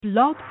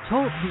Blog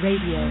Talk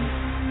Radio.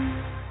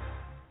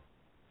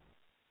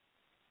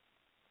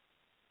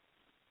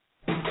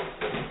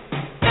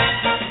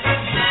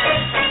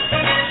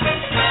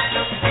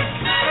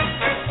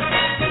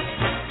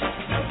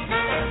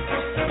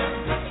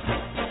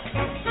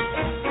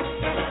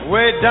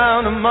 Way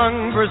down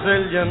among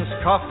Brazilians,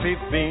 coffee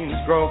beans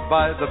grow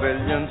by the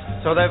billions,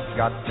 so they've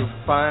got to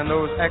find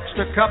those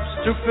extra cups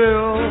to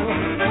fill.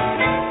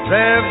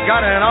 They've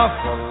got an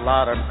awful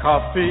lot of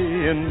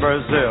coffee in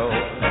Brazil.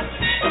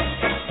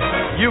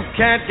 You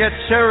can't get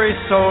cherry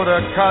soda,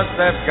 'cause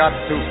they've got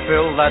to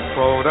fill that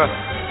quota,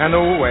 and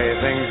the way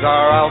things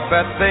are, I'll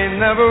bet they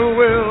never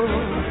will.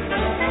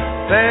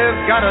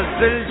 They've got a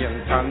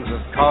zillion tons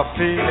of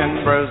coffee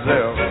in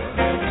Brazil.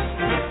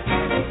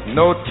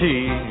 No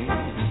tea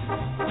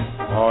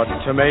or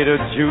tomato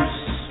juice,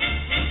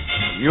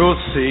 you'll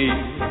see.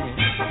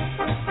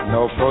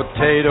 No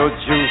potato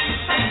juice,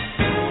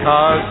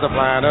 'cause the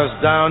planters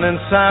down in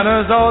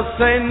Santa's all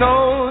say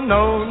no,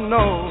 no,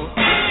 no.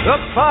 The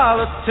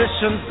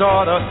politician's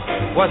daughter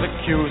was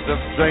accused of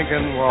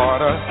drinking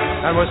water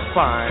and was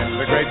fined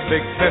a great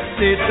big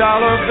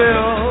 $50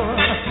 bill.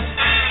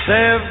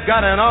 They've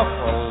got an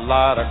awful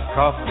lot of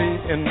coffee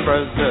in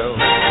Brazil.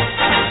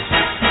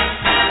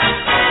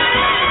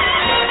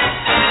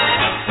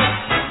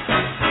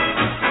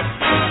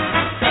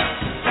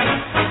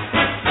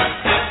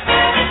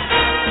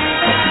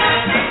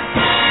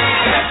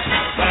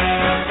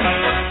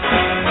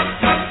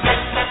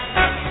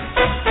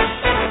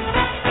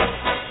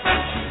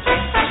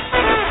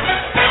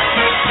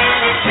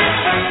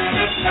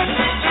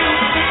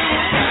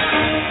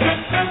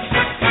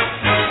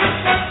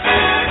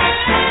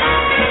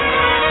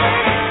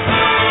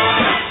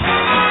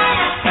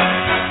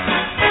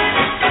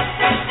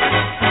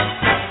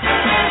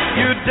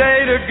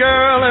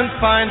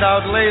 Find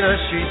out later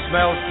she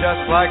smells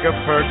just like a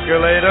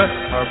percolator.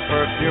 Her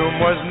perfume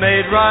was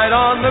made right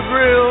on the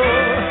grill.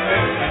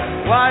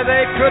 Why,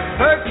 they could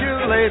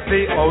percolate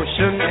the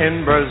ocean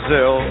in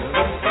Brazil.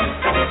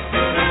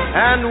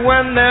 And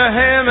when their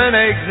ham and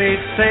eggs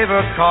need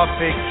savor,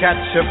 coffee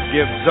ketchup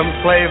gives them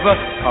flavor.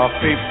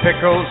 Coffee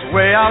pickles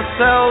way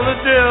outsell the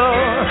dill.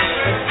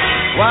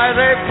 Why,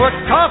 they put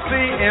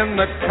coffee in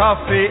the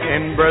coffee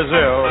in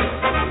Brazil.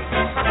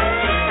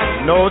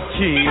 No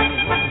tea,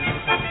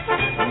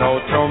 no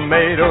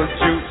tomato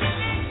juice,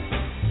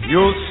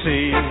 you'll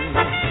see.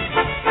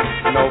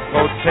 No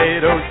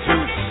potato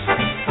juice.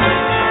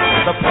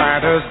 The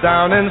planters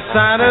down in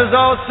Santa's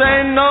all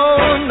say no,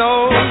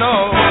 no,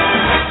 no.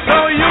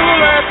 So you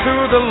let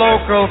to the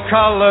local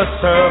color,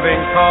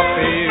 serving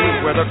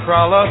coffee with a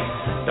crawler.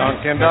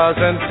 Dunkin'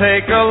 doesn't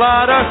take a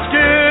lot of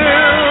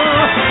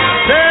skill.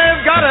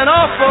 They've got an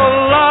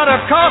awful lot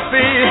of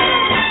coffee,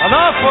 an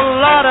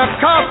awful lot of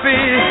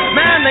coffee.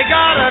 Man, they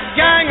got a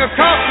gang of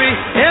coffee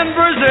in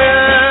Brazil.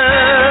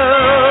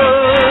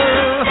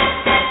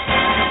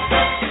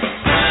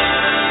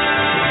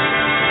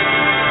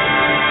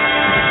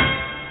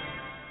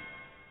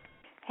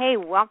 Hey,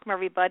 welcome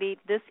everybody.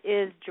 This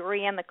is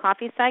Jorianne the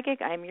Coffee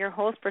Psychic. I'm your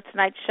host for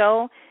tonight's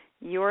show,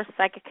 Your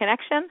Psychic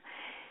Connection.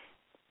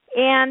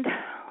 And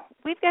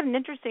we've got an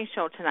interesting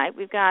show tonight.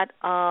 We've got,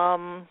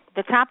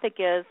 the topic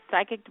is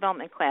psychic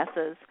development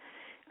classes.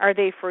 Are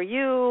they for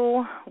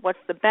you? What's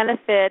the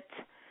benefit?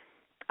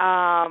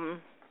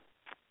 I've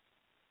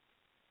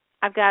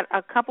got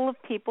a couple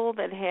of people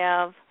that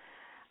have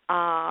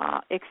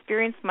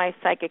experienced my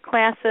psychic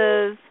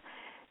classes.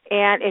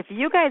 And if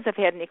you guys have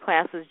had any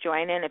classes,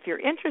 join in. If you're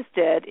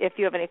interested, if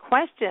you have any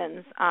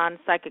questions on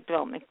psychic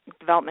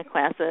development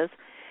classes,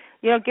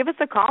 give us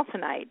a call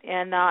tonight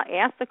and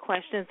ask the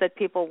questions that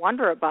people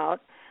wonder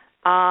about.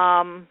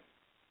 Or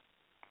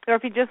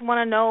if you just want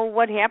to know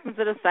what happens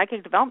at a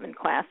psychic development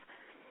class.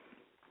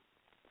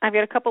 I've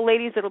got a couple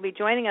ladies that will be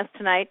joining us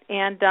tonight,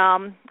 and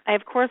I,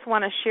 of course,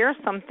 want to share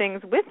some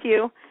things with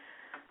you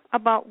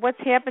about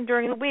what's happened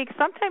during the week.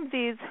 Sometimes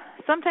these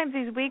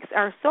weeks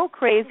are so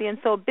crazy and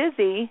so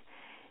busy,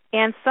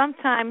 and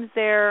sometimes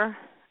they're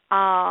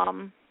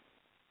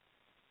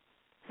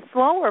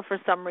slower for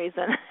some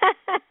reason.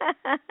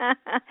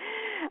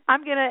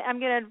 I'm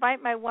gonna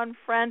invite my one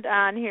friend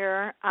on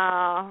here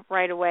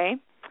right away,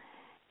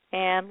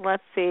 and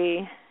let's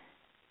see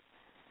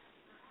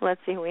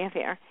who we have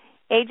here.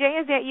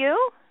 AJ, is that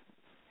you?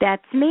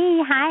 That's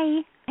me.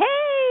 Hi.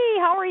 Hey,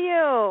 how are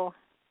you?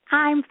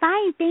 I'm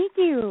fine, thank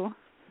you.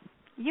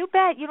 You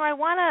bet. I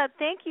want to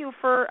thank you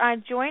for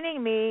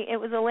joining me. It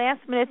was a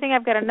last-minute thing.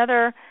 I've got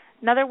another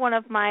one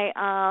of my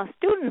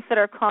students that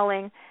are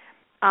calling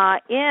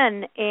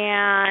in,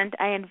 and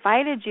I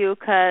invited you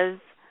because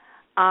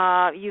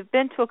you've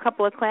been to a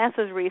couple of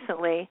classes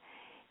recently,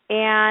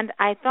 and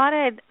I thought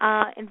I'd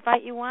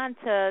invite you on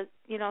to,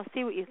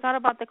 see what you thought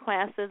about the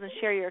classes and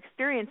share your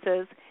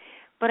experiences.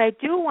 But I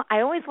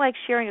always like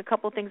sharing a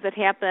couple of things that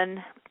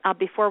happen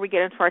before we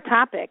get into our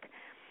topic.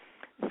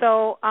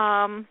 So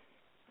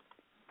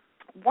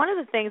one of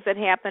the things that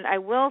happened, I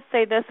will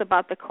say this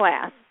about the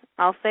class.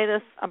 I'll say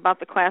this about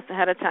the class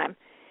ahead of time.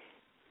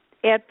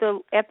 At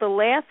the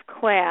last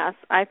class,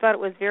 I thought it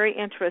was very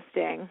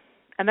interesting.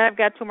 And then I've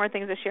got two more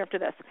things to share after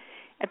this.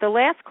 At the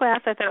last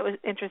class, I thought it was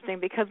interesting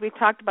because we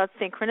talked about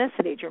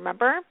synchronicity. Do you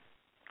remember?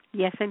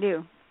 Yes, I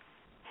do.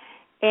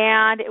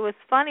 And it was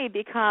funny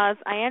because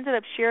I ended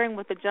up sharing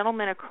with the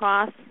gentleman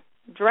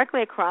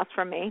directly across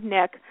from me,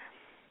 Nick.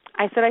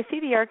 I said, I see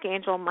the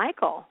Archangel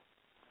Michael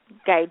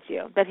guides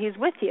you, that he's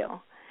with you.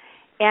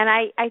 And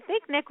I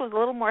think Nick was a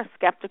little more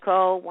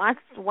skeptical,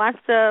 wants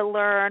to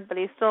learn, but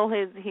he's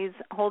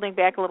holding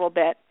back a little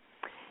bit.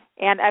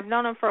 And I've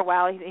known him for a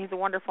while. He's a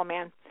wonderful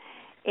man.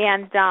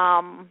 And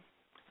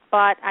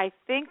but I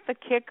think the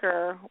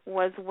kicker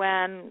was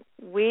when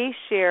we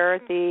share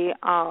the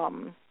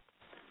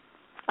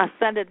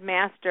Ascended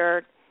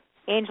Master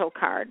Angel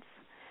cards.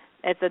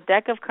 It's a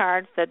deck of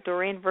cards that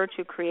Doreen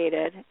Virtue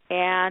created,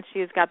 and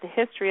she's got the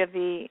history of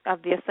the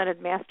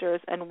Ascended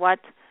Masters and what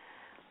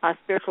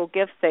spiritual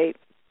gifts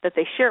that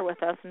they share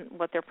with us and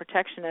what their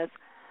protection is.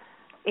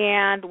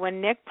 And when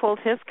Nick pulled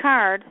his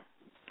card,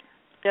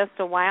 just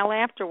a while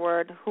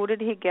afterward, who did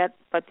he get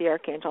but the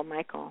Archangel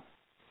Michael?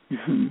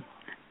 Mm-hmm.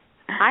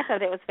 I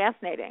thought it was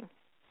fascinating.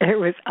 It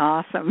was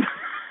awesome.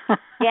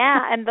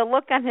 Yeah, and the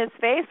look on his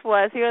face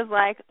he was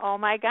like, oh,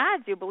 my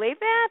God, do you believe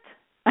that?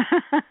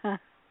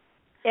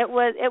 It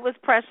was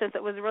precious.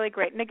 It was really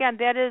great. And, again,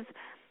 that is,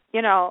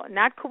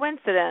 not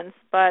coincidence,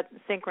 but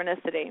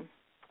synchronicity.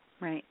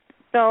 Right.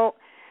 So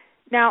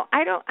now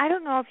I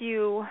don't know if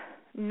you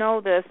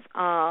know this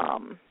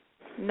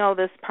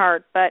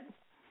part, but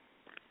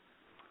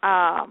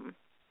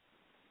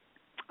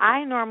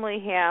I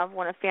normally have,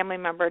 when a family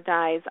member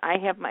dies, I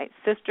have my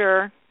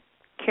sister,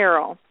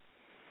 Carol.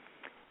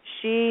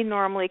 She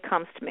normally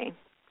comes to me,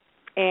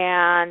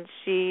 and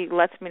she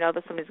lets me know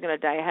that somebody's going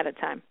to die ahead of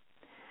time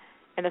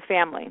in the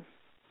family.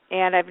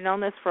 And I've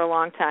known this for a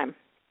long time.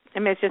 I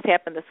mean, it's just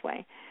happened this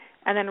way.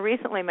 And then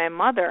recently my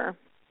mother,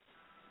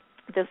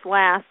 this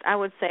last, I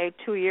would say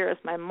 2 years,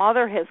 my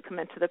mother has come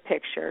into the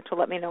picture to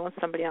let me know when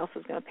somebody else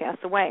is going to pass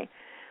away.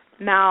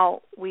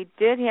 Now, we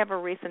did have a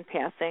recent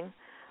passing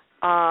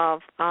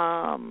of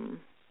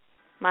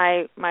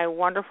my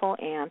wonderful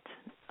aunt,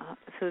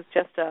 who's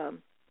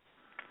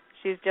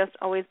she's just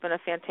always been a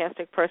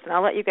fantastic person.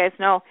 I'll let you guys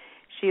know,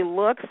 she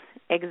looks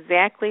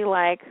exactly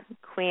like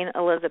Queen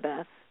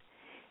Elizabeth.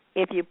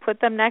 If you put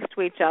them next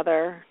to each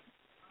other,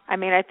 I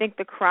mean, I think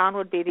the crown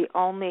would be the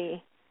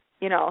only,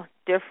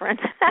 different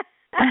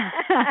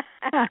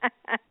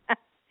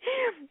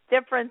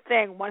different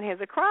thing. One has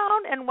a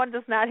crown and one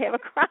does not have a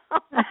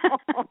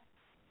crown.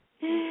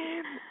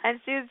 And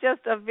she's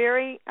just a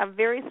very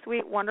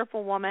sweet,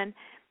 wonderful woman.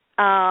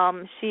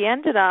 She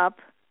ended up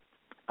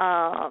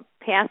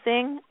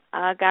passing,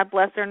 God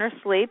bless her, in her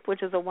sleep,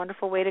 which is a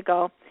wonderful way to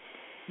go.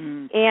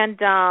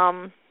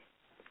 And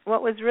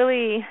what was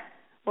really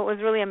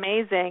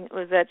amazing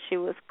was that she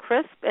was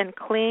crisp and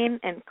clean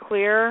and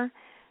clear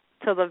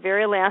till the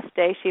very last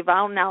day. She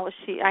vowed. Now,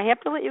 I have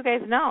to let you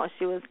guys know,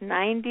 she was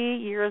 90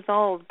 years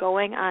old,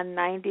 going on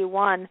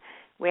 91.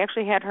 We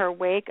actually had her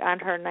wake on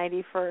her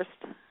 91st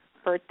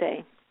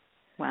birthday.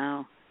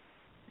 Wow.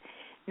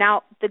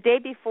 Now, the day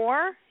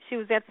before, she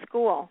was at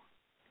school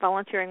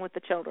volunteering with the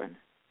children.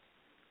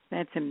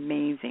 That's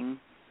amazing.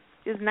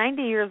 She was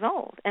 90 years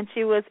old, and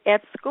she was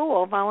at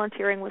school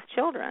volunteering with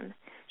children.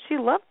 She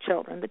loved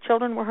children. The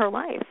children were her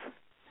life.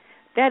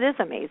 That is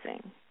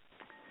amazing.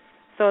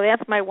 So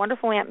that's my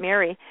wonderful Aunt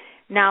Mary.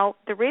 Now,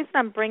 the reason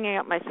I'm bringing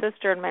up my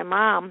sister and my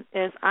mom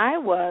is I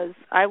was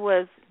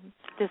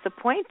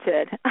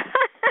disappointed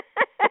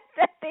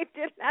that they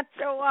did not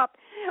show up.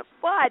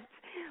 But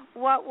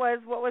what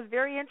was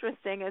very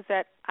interesting is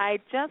that I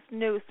just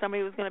knew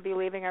somebody was going to be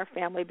leaving our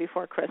family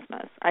before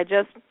Christmas. I'd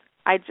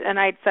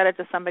said it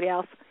to somebody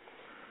else.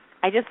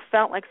 I just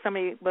felt like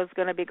somebody was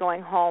going to be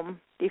going home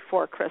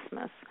before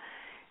Christmas.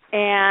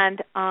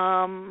 And,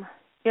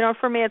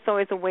 for me it's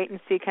always a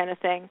wait-and-see kind of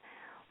thing.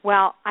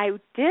 Well, I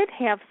did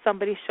have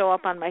somebody show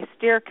up on my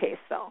staircase,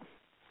 though,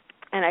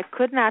 and I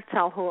could not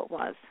tell who it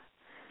was.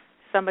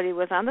 Somebody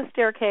was on the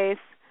staircase,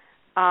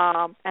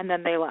 and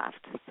then they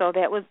left. So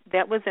that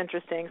was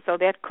interesting. So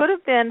that could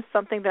have been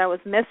something that I was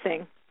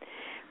missing.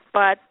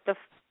 But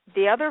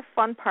the other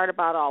fun part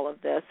about all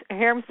of this,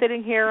 here I'm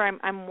sitting here,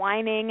 I'm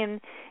whining and,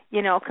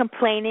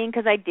 complaining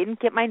because I didn't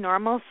get my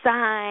normal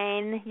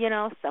sign,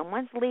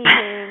 someone's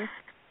leaving.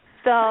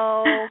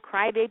 So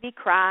cry, baby,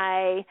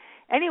 cry.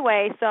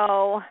 Anyway,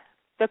 so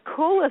the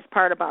coolest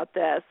part about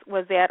this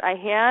was that I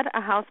had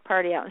a house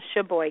party out in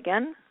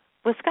Sheboygan,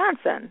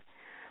 Wisconsin.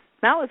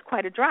 That was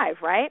quite a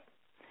drive, right?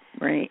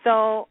 Right.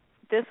 So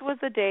this was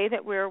the day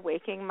that we were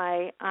waking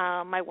my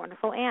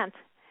wonderful aunt.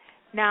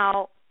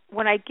 Now,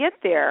 when I get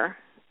there,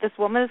 this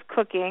woman is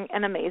cooking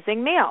an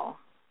amazing meal.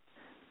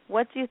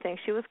 What do you think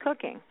she was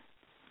cooking?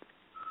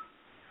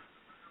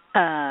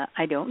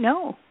 I don't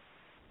know.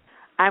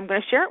 I'm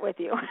going to share it with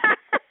you.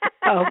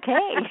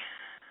 Okay.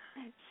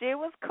 She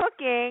was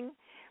cooking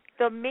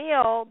the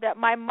meal that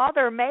my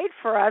mother made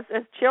for us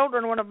as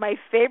children, one of my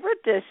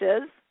favorite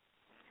dishes.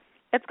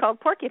 It's called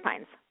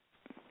porcupines.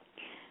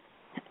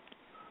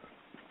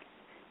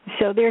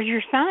 So there's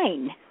your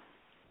sign.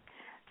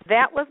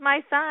 That was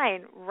my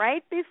sign.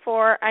 Right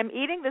before I'm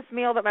eating this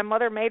meal that my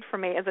mother made for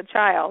me as a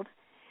child,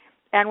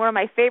 and one of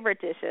my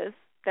favorite dishes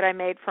that I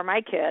made for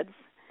my kids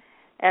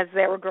as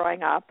they were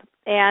growing up,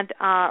 and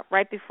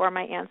right before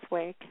my aunt's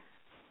wake.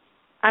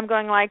 I'm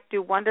going like,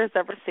 do wonders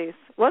ever cease?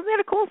 Wasn't that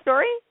a cool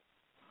story?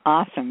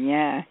 Awesome,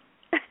 yeah.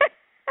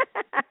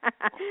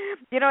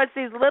 It's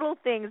these little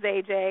things,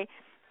 AJ.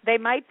 They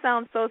might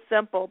sound so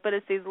simple, but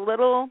it's these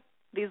little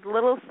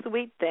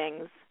sweet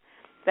things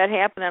that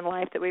happen in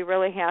life that we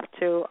really have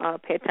to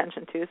pay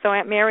attention to. So,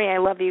 Aunt Mary, I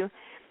love you.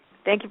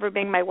 Thank you for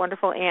being my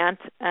wonderful aunt,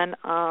 and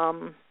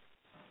I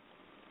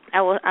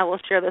will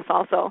share this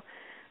also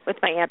with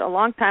my aunt. A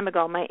long time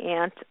ago, my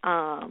aunt,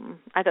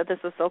 I thought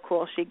this was so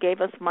cool. She gave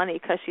us money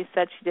because she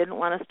said she didn't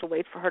want us to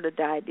wait for her to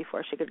die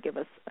before she could give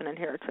us an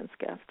inheritance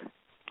gift.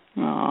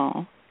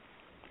 Oh.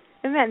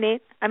 Isn't that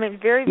neat? I mean,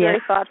 very,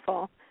 very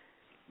thoughtful.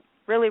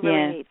 Really,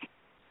 really neat.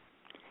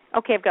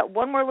 Okay, I've got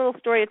one more little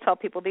story to tell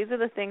people. These are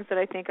the things that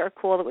I think are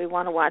cool that we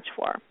want to watch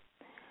for.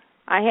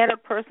 I had a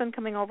person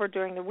coming over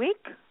during the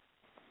week,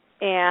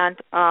 and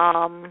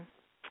I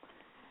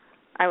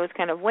was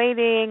kind of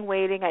waiting.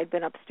 I'd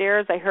been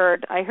upstairs. I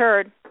heard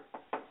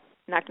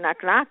knock, knock,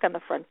 knock on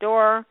the front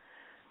door.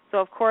 So,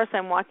 of course,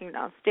 I'm walking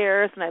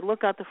downstairs, and I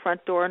look out the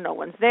front door. No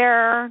one's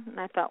there. And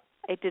I thought,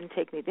 it didn't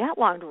take me that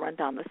long to run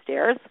down the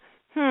stairs.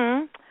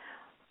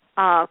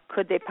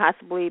 Could they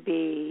possibly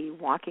be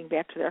walking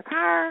back to their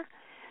car?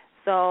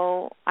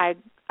 So I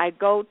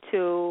go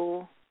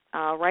to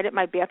right at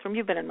my bathroom.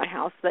 You've been in my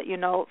house, so that you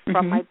know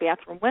from my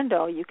bathroom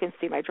window you can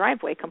see my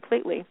driveway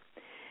completely.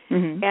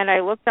 And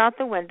I looked out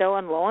the window,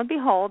 and lo and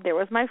behold, there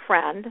was my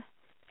friend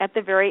at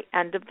the very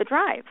end of the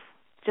drive,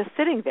 just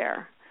sitting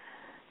there.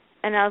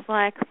 And I was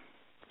like,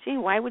 gee,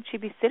 why would she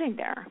be sitting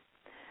there?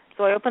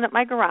 So I opened up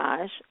my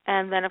garage,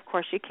 and then, of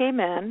course, she came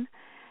in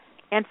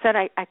and said,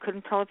 I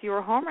couldn't tell if you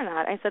were home or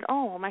not. I said,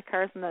 oh, well, my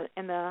car's in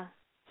the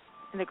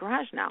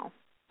garage now.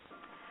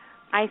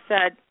 I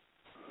said,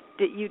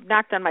 you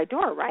knocked on my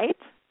door, right?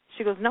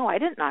 She goes, no, I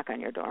didn't knock on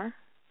your door.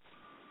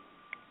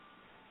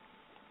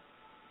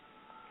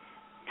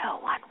 No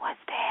one was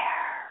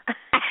there.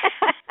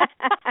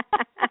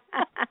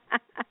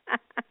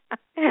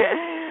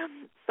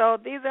 So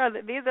these are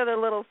the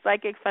little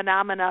psychic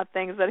phenomena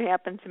things that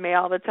happen to me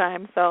all the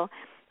time. So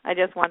I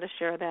just wanted to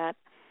share that.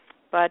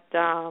 But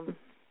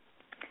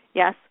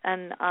yes,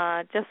 and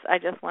I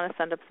just want to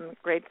send up some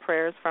great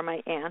prayers for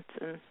my aunt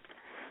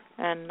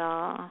and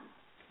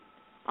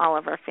all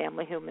of our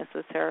family who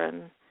misses her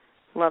and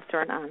loves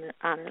her and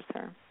honors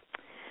her.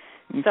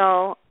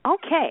 So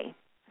okay,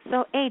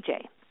 so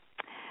AJ,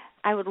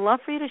 I would love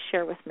for you to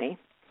share with me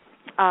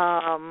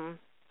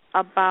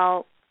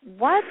about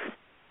what,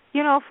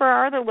 for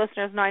our other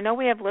listeners. Now, I know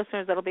we have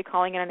listeners that will be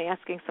calling in and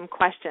asking some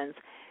questions.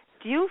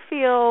 Do you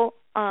feel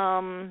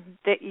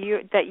that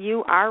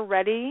you are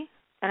ready?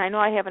 And I know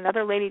I have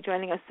another lady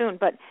joining us soon,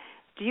 but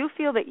do you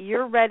feel that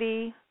you're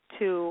ready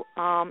to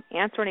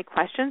answer any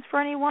questions for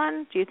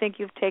anyone? Do you think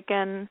you've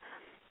taken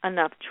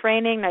enough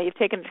training? Now, you've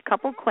taken a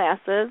couple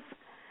classes,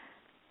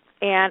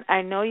 and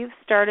I know you've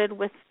started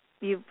with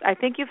I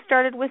think you've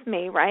started with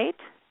me, right?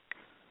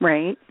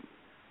 Right.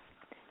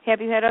 Have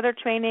you had other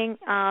training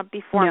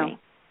before me?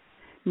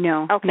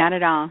 No, okay. Not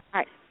at all.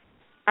 All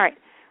right.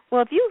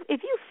 Well, if you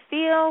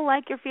feel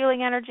like you're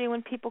feeling energy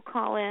when people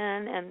call in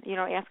and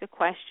ask a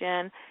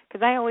question,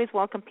 because I always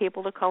welcome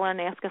people to call in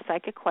and ask a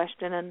psychic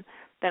question, and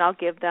then I'll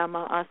give them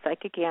a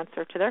psychic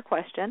answer to their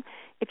question.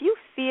 If you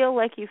feel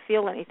like you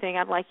feel anything,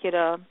 I'd like you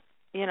to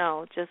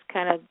just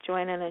kind of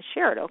join in and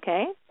share it.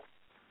 Okay?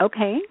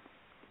 Okay.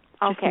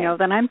 Just know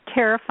that I'm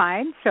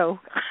terrified, so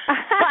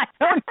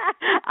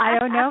I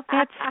don't know if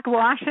that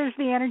squashes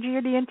the energy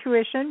or the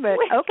intuition, but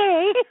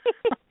okay.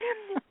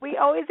 We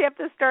always have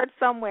to start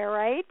somewhere,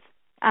 right?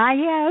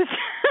 Yes.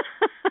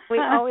 We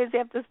always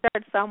have to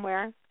start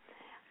somewhere.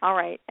 All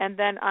right, and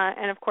then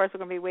and of course we're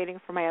going to be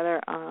waiting for my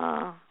other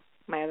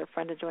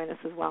friend to join us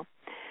as well.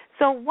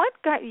 So, what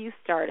got you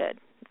started,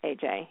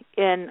 AJ,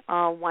 in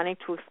wanting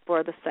to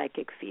explore the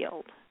psychic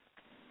field?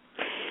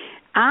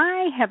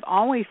 I have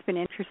always been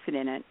interested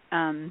in it.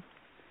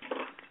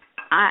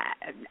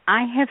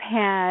 I have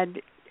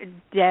had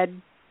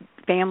dead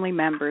family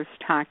members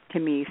talk to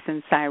me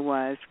since I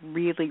was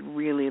really,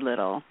 really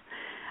little.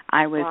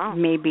 I was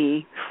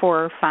maybe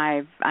 4 or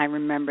 5. I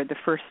remember the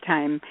first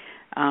time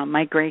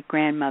my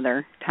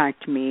great-grandmother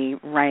talked to me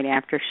right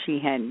after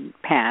she had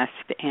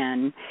passed.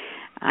 And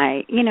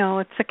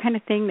it's the kind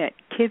of thing that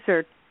kids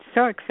are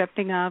so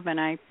accepting of,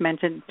 and I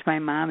mentioned it to my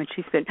mom, and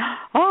she said,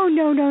 oh,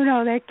 no,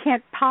 that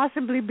can't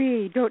possibly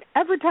be. Don't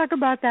ever talk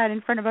about that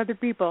in front of other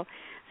people.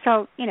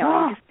 So,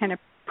 I just kind of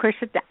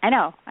push it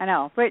down. I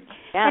know. But,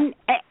 and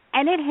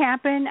it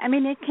happened. I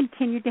mean, it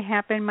continued to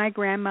happen. My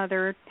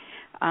grandmother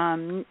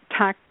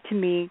talked to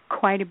me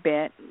quite a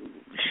bit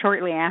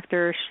shortly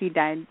after she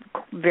died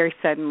very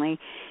suddenly.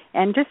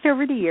 And just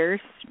over the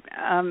years,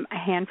 a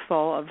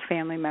handful of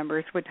family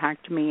members would talk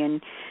to me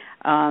and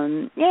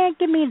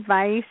give me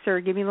advice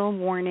or give me little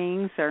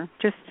warnings or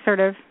just sort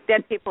of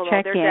dead people.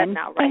 Check they're in. Dead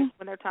now, right?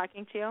 When they're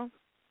talking to you.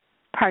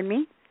 Pardon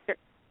me?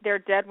 they're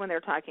dead when they're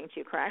talking to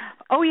you, correct?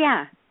 Oh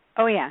yeah.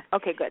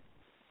 Okay, good.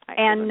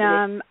 And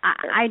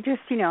I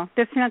just,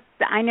 that's not.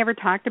 I never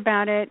talked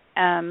about it.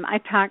 I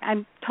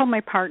told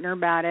my partner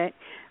about it,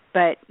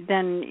 but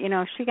then,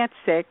 she got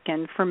sick,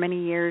 and for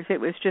many years it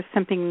was just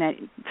something that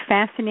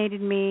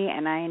fascinated me,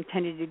 and I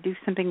intended to do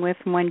something with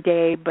one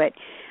day, but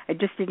I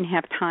just didn't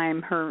have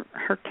time. Her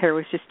care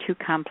was just too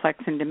complex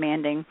and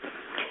demanding.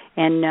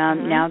 And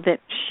now that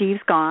she's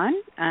gone,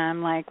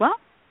 I'm like, well,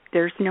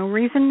 there's no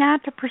reason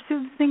not to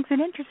pursue the things that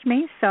interest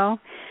me. So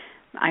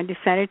I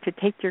decided to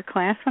take your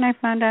class when I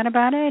found out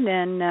about it,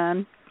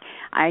 and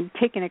I'd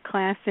taken a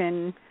class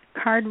in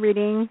card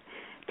reading,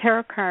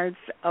 tarot cards,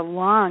 a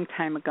long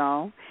time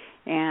ago,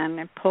 and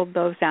I pulled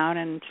those out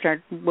and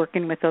started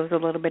working with those a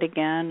little bit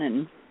again,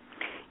 and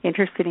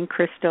interested in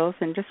crystals,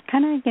 and just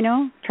kind of,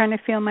 trying to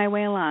feel my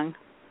way along.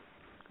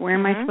 Where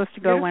am I supposed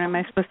to go? Beautiful. What am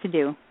I supposed to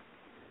do?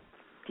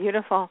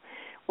 Beautiful.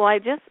 Well,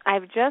 I've just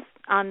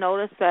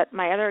noticed that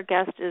my other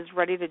guest is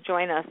ready to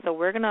join us, so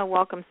we're going to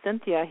welcome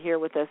Cynthia here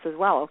with us as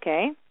well,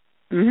 okay?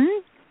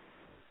 Mm-hmm.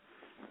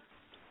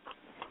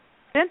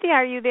 Cynthia,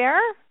 are you there?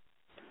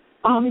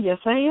 Yes,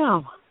 I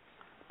am.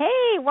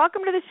 Hey,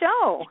 welcome to the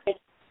show.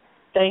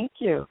 Thank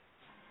you.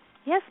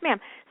 Yes, ma'am.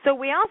 So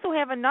we also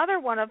have another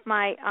one of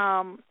my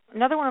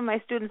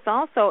students,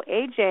 also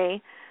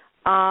AJ.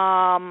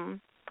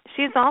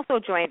 She's also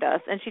joined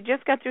us, and she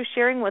just got through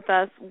sharing with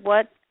us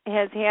what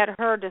has had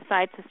her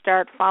decide to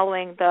start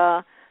following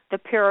the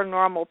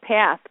paranormal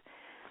path.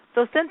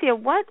 So, Cynthia,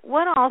 what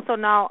also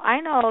now? I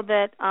know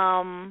that.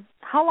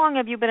 How long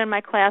have you been in my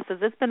classes?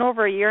 It's been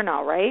over a year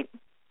now, right?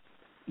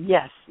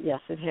 Yes,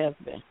 it has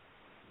been.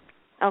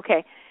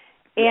 Okay.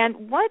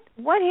 And what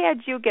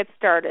had you get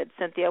started,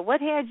 Cynthia?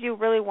 What had you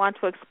really want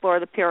to explore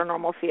the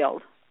paranormal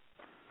field?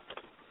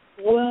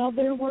 Well,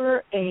 there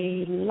were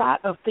a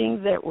lot of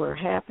things that were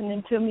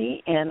happening to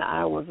me, and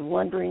I was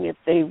wondering if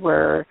they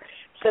were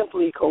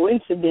simply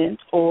coincidence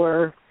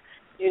or,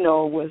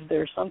 was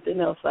there something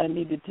else I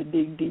needed to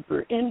dig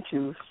deeper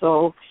into?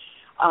 So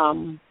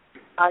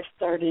I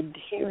started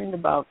hearing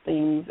about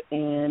things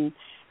and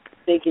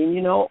thinking,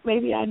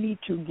 maybe I need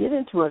to get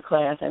into a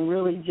class and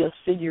really just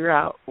figure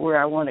out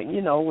where I want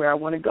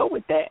to go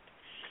with that.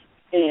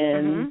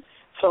 And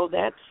so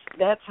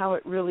that's how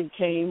it really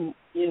came,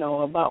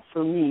 about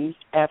for me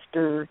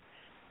after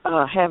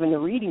having a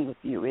reading with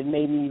you. It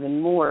made me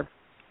even more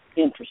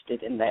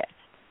interested in that.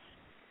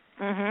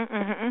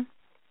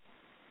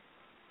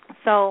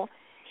 So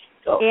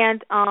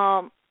and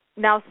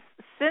now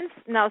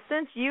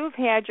since you've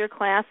had your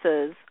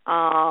classes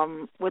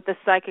with the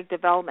psychic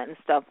development and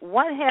stuff,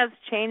 what has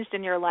changed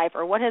in your life,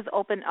 or what has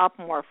opened up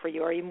more for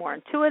you? Are you more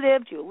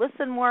intuitive? Do you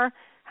listen more?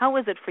 How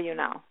is it for you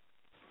now?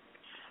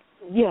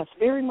 Yes,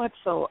 very much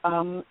so.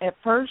 At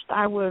first,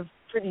 I was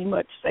pretty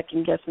much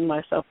second-guessing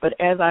myself, but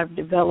as I've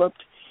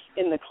developed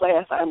in the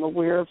class, I'm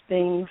aware of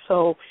things.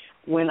 So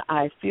when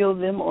I feel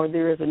them or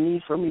there is a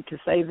need for me to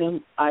say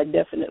them, I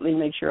definitely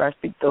make sure I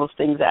speak those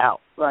things out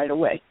right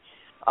away,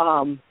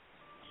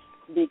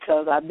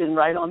 because I've been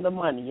right on the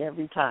money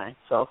every time.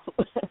 So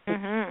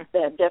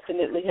that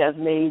definitely has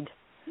made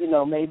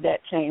that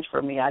change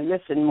for me. I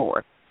listen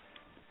more.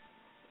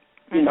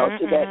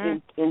 To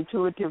that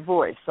intuitive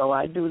voice. So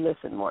I do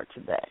listen more to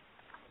that.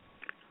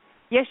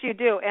 Yes, you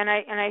do. And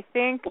I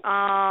think,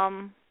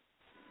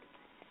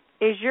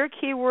 is your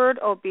key word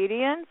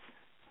obedience?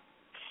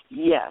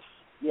 Yes.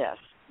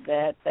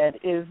 That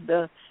is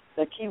the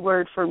key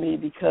word for me,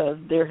 because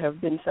there have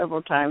been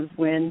several times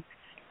when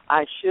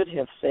I should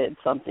have said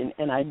something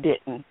and I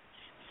didn't.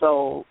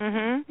 So,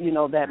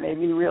 that made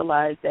me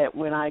realize that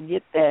when I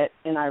get that,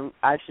 and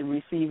I should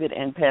receive it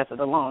and pass it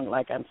along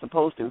like I'm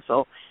supposed to.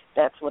 So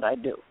that's what I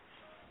do.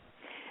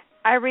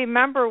 I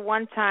remember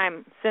one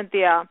time,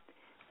 Cynthia,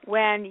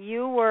 when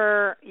you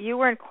were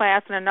in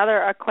class, and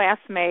a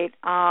classmate,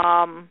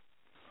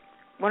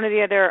 one of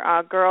the other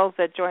girls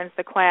that joins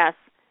the class,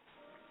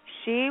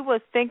 she was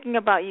thinking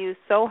about you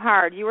so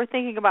hard. You were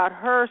thinking about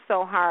her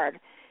so hard.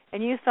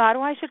 And you thought,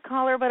 I should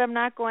call her, but I'm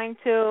not going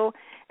to.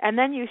 And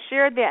then you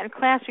shared that in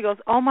class. She goes,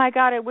 oh, my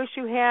God, I wish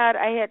you had.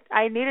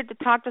 I needed to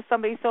talk to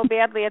somebody so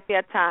badly at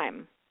that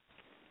time.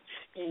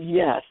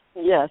 Yes,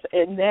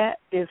 and that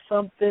is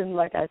something,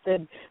 like I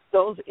said,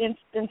 those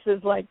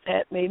instances like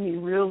that made me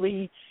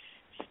really,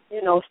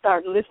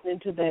 start listening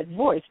to that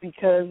voice,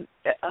 because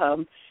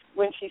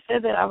when she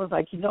said that, I was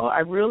like, I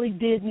really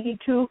did need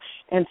to,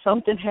 and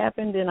something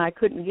happened and I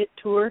couldn't get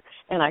to her,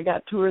 and I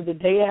got to her the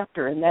day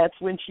after, and that's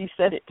when she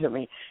said it to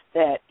me,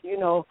 that,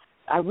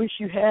 I wish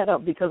you had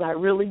up, because I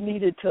really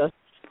needed to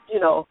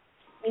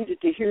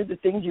hear the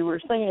things you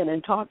were saying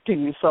and talk to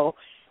you. So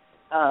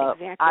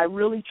exactly. I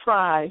really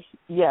try,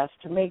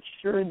 to make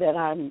sure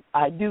that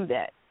I do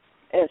that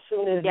as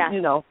soon as,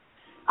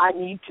 I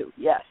need to,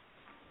 yes.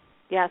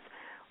 Yes.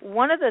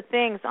 One of the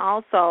things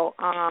also,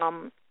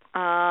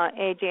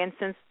 AJ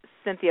and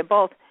Cynthia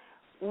both,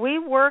 we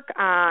work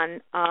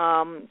on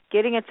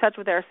getting in touch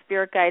with our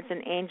spirit guides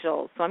and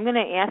angels. So I'm going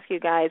to ask you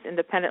guys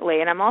independently,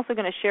 and I'm also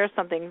going to share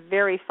something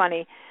very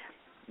funny.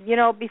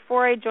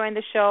 Before I join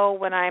the show,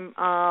 when I'm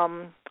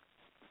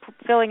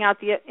filling out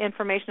the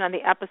information on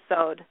the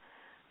episode.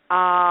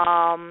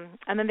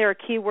 And then there are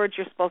keywords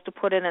you're supposed to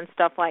put in and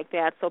stuff like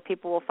that so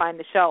people will find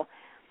the show.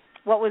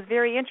 What was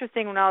very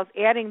interesting when I was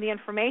adding the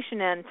information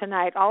in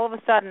tonight, all of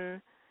a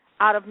sudden,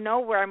 out of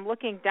nowhere, I'm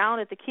looking down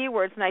at the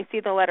keywords and I see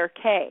the letter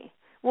K.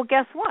 Well,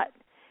 guess what?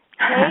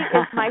 K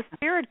is my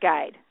spirit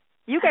guide.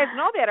 You guys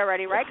know that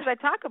already, right? Because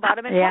I talk about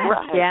him in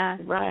class.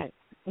 Right.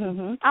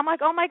 Mm-hmm. I'm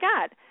like, oh, my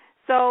God.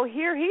 So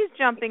here he's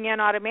jumping in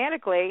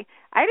automatically.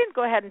 I didn't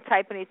go ahead and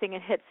type anything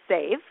and hit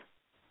save.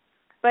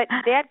 But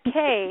that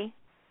K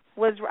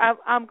was,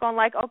 I'm going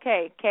like,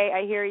 okay, K,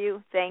 I hear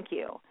you. Thank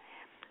you.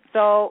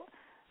 So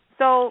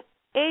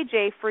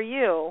AJ, for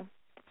you,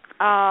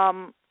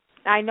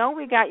 I know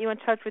we got you in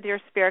touch with your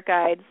spirit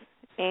guides,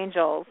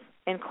 angels,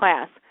 in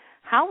class.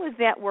 How is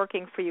that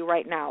working for you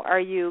right now? Are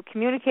you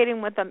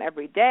communicating with them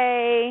every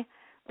day,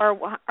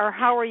 or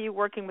how are you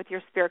working with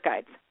your spirit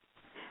guides?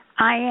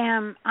 I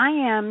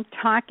am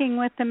talking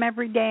with them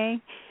every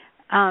day.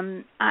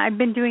 I've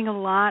been doing a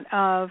lot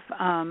of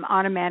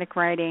automatic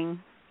writing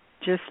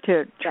just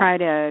to try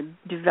to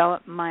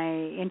develop my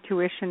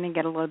intuition and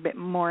get a little bit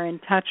more in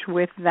touch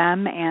with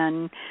them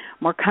and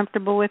more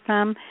comfortable with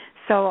them.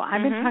 So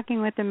I've been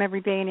talking with them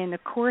every day, and in the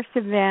course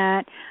of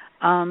that,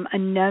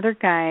 another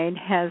guide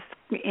has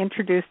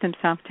introduced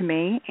himself to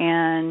me,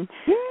 and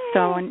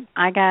so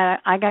I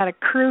got a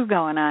crew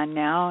going on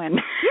now,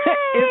 and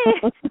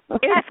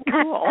it's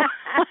cool.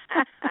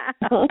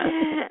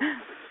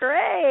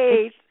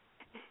 Great.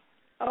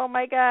 Oh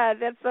my God,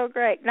 that's so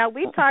great. Now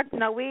we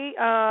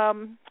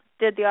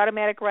did the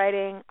automatic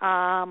writing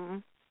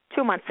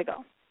 2 months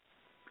ago,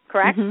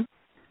 correct? Mm-hmm.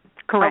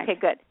 Correct. Okay,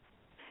 good.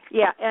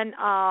 Yeah, and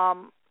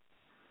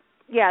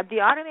the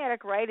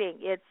automatic writing,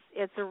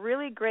 it's a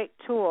really great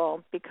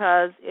tool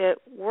because it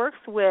works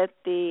with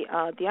the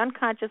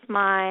unconscious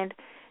mind.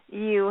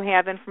 You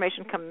have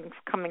information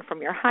coming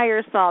from your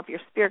higher self, your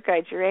spirit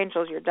guides, your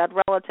angels, your dead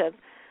relatives.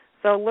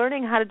 So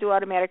learning how to do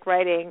automatic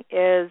writing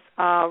is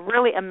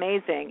really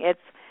amazing. It's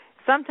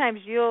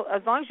sometimes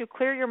as long as you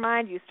clear your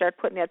mind, you start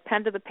putting that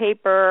pen to the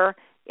paper.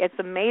 It's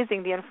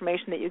amazing the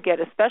information that you get,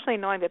 especially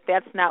knowing that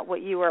that's not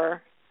what you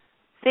were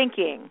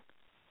thinking.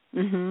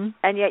 Mm-hmm.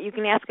 And yet you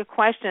can ask a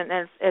question,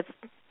 and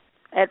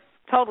it's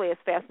totally is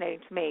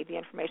fascinating to me, the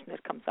information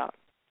that comes out.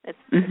 It's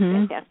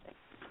fantastic.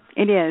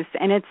 It is,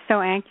 and it's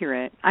so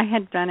accurate.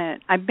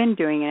 I've been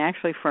doing it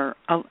actually for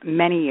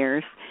many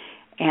years,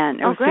 and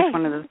it was just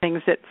one of the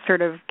things that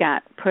sort of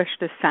got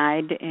pushed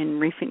aside in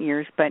recent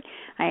years. But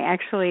I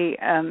actually,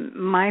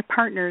 my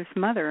partner's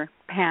mother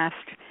passed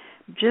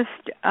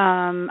just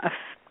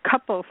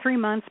 3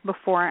 months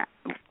before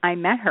I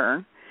met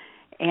her,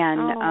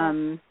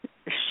 and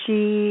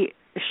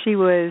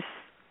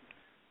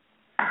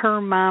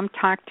her mom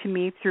talked to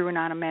me through an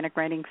automatic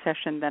writing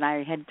session that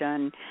I had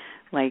done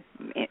like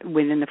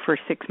within the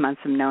first 6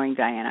 months of knowing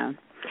Diana.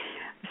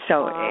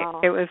 So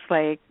it was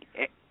like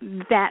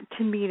that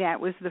to me. That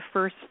was the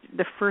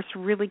first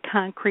really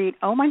concrete.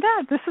 Oh my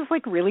God, this is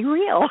like really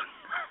real.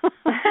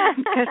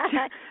 Because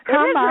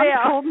her mom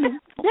told me.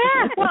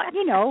 Yeah, well,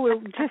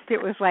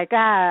 it was like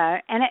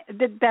and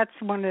that's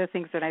one of the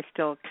things that I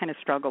still kind of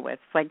struggle with.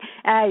 It's like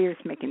you're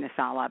just making this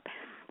all up.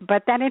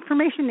 But that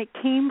information that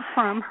came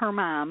from her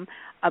mom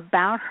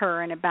about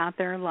her and about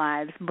their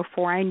lives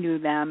before I knew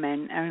them,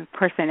 and of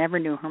course I never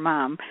knew her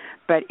mom,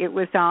 but it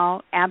was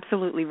all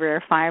absolutely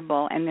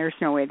verifiable, and there's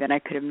no way that I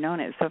could have known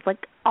it. So it's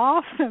like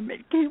awesome.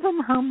 It came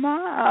from her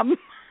mom.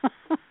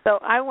 So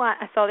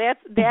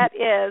that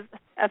is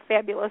a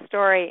fabulous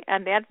story,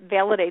 and that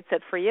validates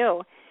it for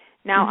you.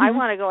 Now I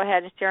want to go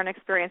ahead and share an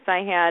experience I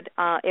had.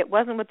 It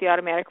wasn't with the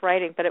automatic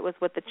writing, but it was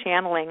with the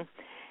channeling.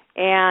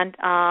 And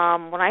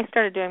when I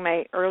started doing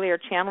my earlier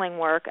channeling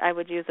work, I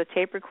would use a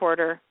tape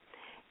recorder,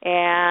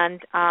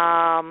 and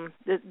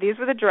these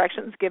were the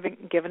directions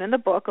given in the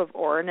book of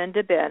Oren and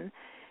Debin.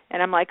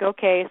 And I'm like,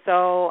 okay,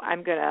 so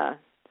I'm going to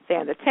say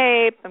on the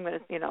tape, I'm going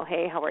to,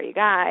 hey, how are you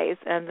guys?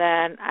 And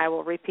then I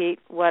will repeat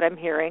what I'm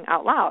hearing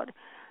out loud.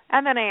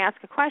 And then I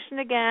ask a question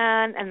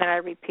again, and then I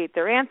repeat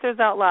their answers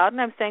out loud.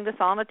 And I'm saying this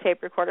all on a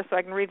tape recorder so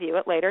I can review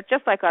it later,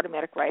 just like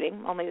automatic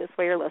writing, only this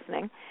way you're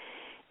listening.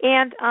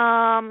 And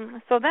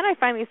so then I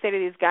finally say to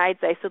these guides,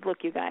 I said,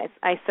 look, you guys,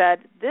 I said,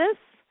 this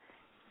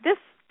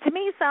to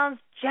me sounds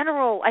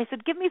general. I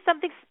said, give me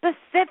something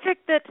specific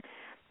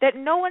that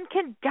no one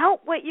can doubt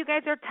what you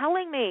guys are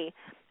telling me.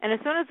 And as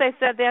soon as I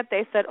said that,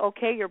 they said,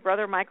 okay, your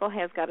brother Michael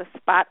has got a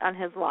spot on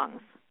his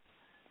lungs.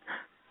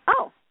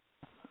 Oh.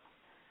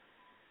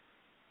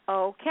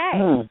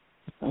 Okay.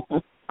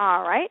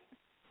 All right.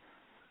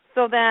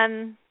 So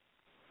then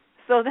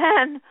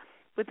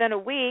within a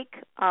week,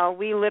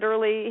 we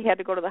literally had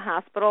to go to the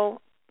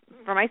hospital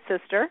for my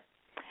sister,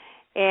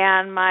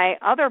 and my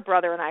other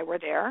brother and I were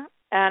there.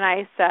 And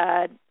I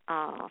said,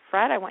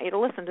 Fred, I want you to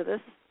listen to this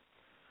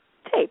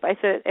tape. I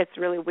said, it's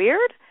really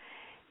weird,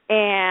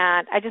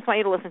 and I just want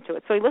you to listen to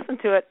it. So he listened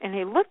to it, and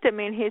he looked at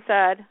me, and he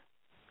said,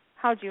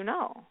 how'd you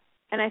know?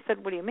 And I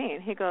said, what do you mean?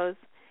 He goes,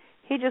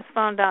 he just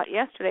found out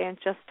yesterday and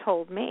just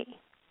told me.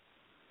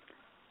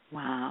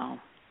 Wow.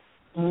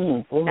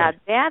 Now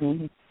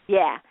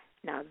Yeah.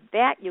 Now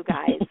that, you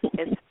guys,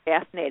 is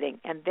fascinating,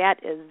 and that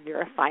is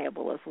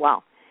verifiable as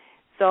well.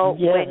 So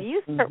when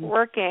you start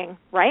working,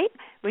 right,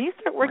 when you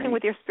start working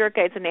with your spirit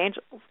guides and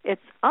angels,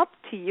 it's up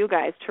to you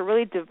guys to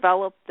really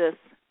develop this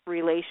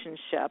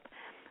relationship.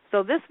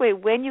 So this way,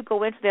 when you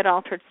go into that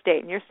altered state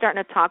and you're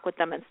starting to talk with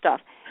them and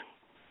stuff,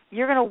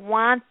 you're going to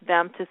want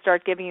them to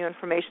start giving you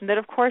information that,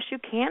 of course, you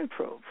can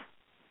prove,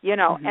 you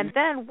know. And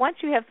then once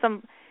you have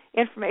some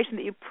information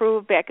that you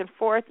prove back and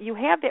forth, you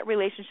have that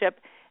relationship,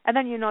 and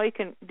then you know you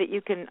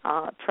can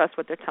trust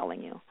what they're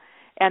telling you.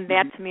 And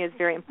that, to me, is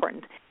very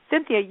important.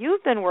 Cynthia,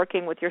 you've been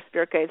working with your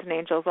spirit guides and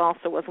angels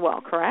also as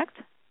well, correct?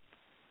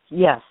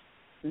 Yes.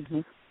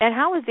 And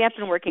how has that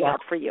been working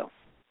out for you?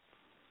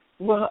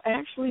 Well,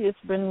 actually, it's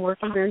been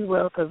working very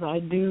well because I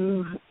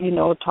do,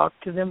 talk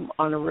to them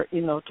on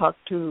talk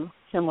to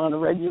him on a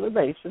regular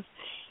basis,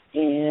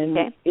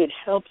 and it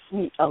helps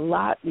me a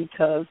lot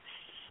because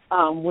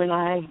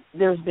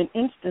there's been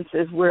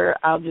instances where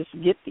I'll just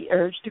get the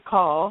urge to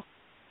call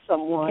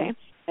someone,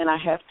 and I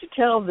have to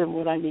tell them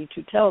what I need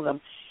to tell them.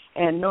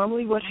 And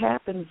normally what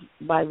happens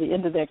by the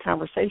end of that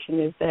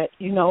conversation is that,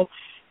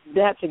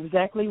 that's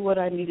exactly what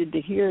I needed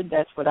to hear.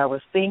 That's what I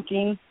was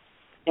thinking,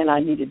 and I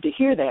needed to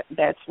hear that.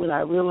 That's when I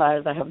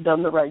realized I have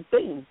done the right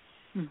thing.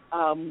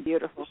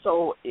 Beautiful.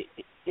 So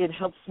it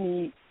helps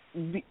me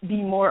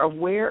be more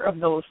aware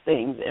of those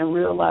things and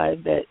realize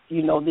that,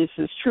 this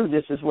is true.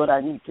 This is what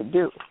I need to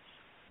do.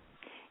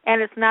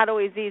 And it's not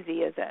always easy,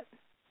 is it?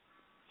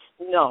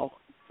 No,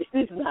 it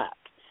is not.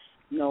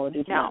 No, it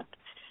is not.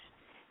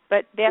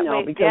 But that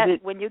way,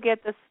 when you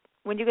get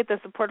the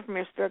support from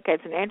your spirit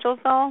guides and angels,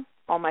 though,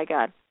 oh my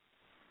God,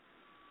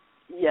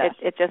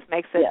 it just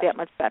makes it that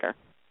much better,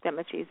 that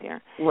much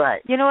easier.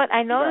 Right. You know what?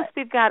 I noticed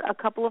we've got a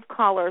couple of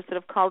callers that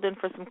have called in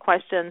for some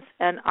questions,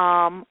 and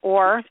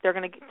or they're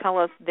going to tell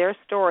us their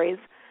stories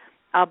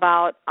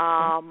about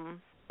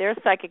their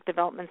psychic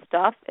development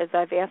stuff, as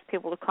I've asked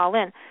people to call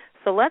in.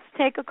 So let's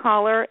take a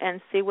caller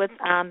and see what's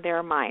on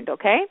their mind.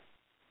 Okay.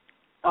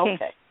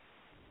 Okay.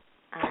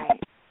 All right.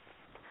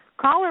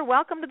 Caller,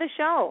 welcome to the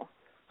show.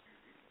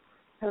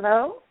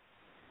 Hello?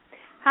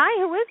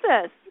 Hi, who is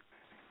this?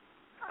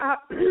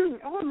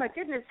 Oh, my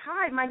goodness.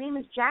 Hi, my name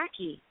is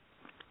Jackie.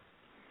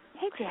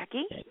 Hey,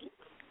 Jackie.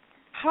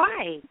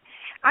 Hi.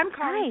 I'm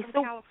calling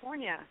from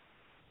California.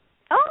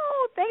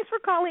 Oh, thanks for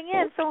calling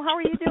in. So how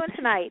are you doing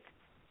tonight?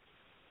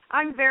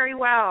 I'm very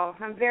well.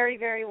 I'm very,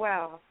 very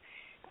well.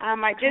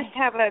 I just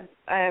have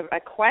a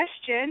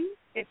question,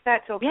 if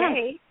that's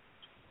okay. Yeah.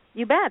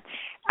 You bet.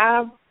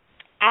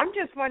 I'm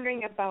just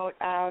wondering about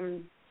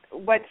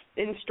what's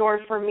in store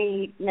for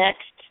me next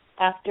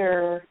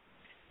after.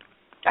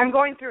 I'm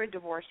going through a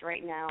divorce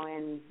right now,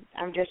 and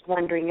I'm just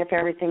wondering if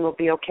everything will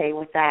be okay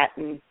with that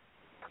and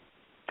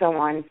so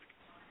on.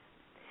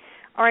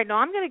 All right, no,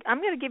 I'm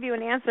gonna give you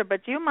an answer,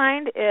 but do you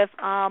mind if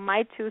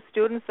my two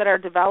students that are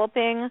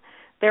developing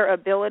their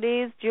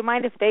abilities, do you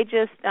mind if they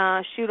just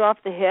shoot off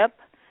the hip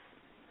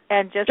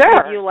and just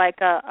give you like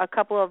a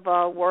couple of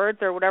words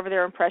or whatever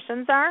their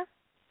impressions are?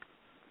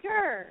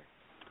 Sure.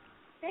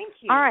 Thank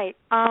you. All right.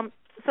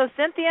 So,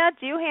 Cynthia,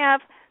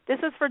 this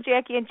is for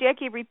Jackie, and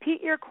Jackie,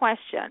 repeat your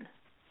question.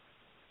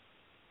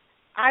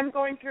 I'm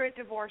going through a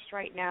divorce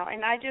right now,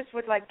 and I just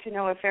would like to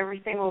know if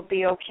everything will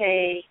be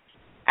okay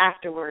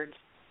afterwards.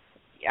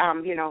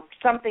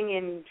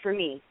 Something for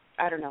me.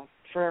 I don't know,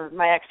 for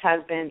my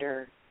ex-husband,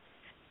 or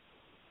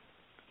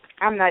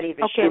I'm not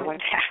even sure what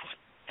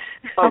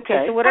that.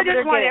 Okay, so whatever I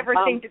just want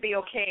everything to be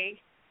okay.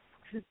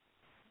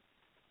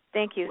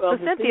 Thank you. Well,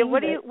 so, Cynthia,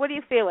 what are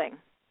you feeling?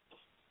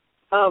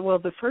 Well,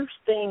 the first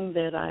thing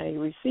that I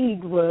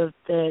received was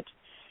that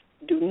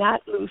do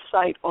not lose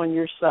sight on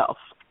yourself.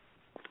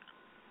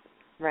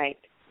 Right.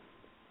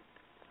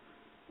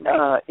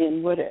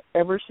 In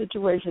whatever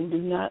situation, do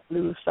not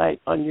lose sight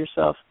on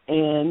yourself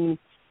and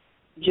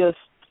just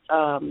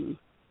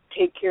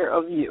take care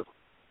of you.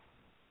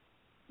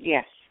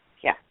 Yes.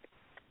 Yeah.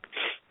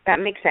 That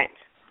makes sense.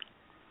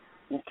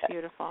 Okay.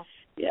 Beautiful.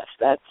 Yes,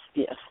 that's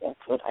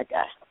what I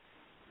got.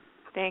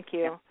 Thank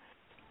you.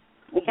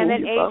 And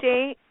then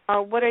AJ,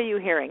 what are you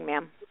hearing,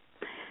 ma'am?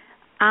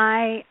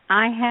 I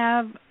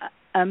have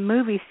a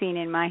movie scene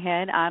in my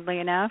head, oddly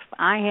enough.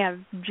 I have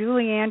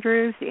Julie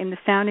Andrews in The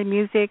Sound of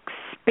Music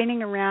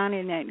spinning around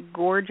in that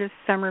gorgeous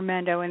summer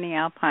meadow in the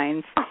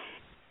Alpines,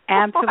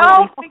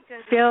 absolutely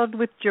filled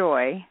with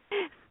joy.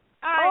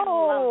 I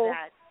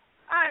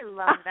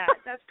love that.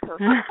 That's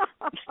perfect.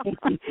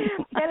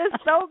 That is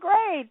so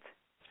great.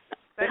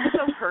 That's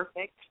so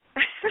perfect.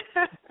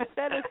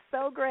 That is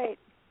so great.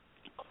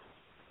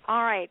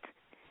 All right.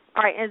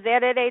 Is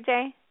that it,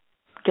 AJ?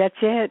 That's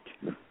it.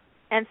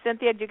 And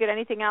Cynthia, did you get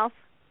anything else?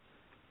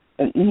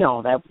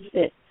 No, that was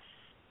it.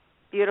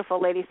 Beautiful,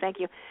 ladies. Thank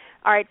you.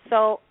 All right.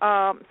 So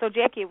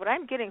Jackie, what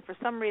I'm getting, for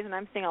some reason,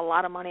 I'm seeing a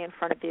lot of money in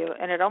front of you,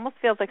 and it almost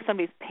feels like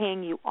somebody's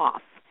paying you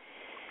off.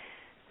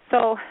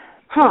 So,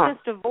 with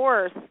this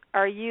divorce,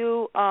 are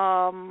you?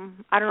 I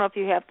don't know if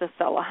you have to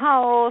sell a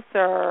house,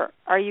 or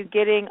are you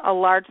getting a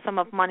large sum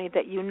of money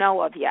that you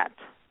know of yet?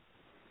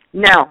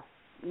 No,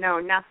 No,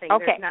 nothing.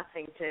 Okay. There's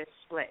nothing to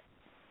split.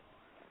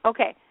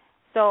 Okay.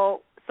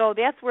 So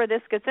that's where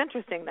this gets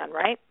interesting then,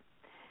 right?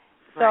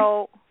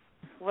 So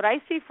what I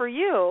see for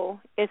you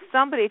is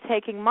somebody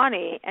taking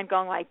money and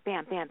going like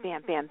bam, bam,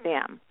 bam, bam,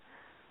 bam.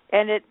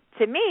 And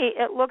to me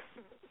it looks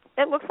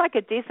like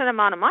a decent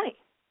amount of money.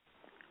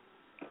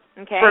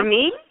 Okay? For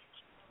me?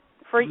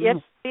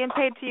 It's being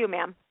paid to you,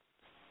 ma'am.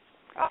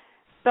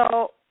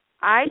 So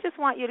I just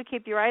want you to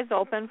keep your eyes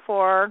open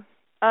for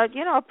a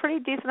pretty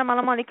decent amount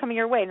of money coming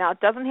your way. Now, it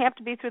doesn't have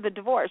to be through the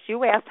divorce.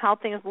 You asked how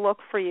things look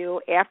for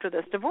you after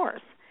this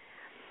divorce.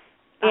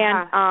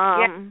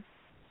 And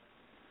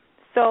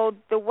so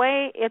the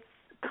way it's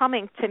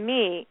coming to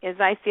me is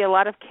I see a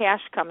lot of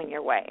cash coming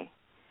your way.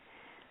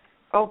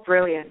 Oh,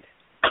 brilliant.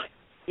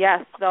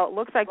 Yes, so it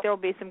looks like there will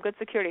be some good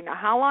security. Now,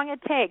 how long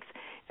it takes,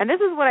 and this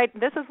is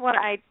what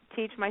I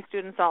teach my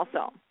students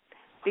also.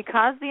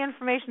 Because the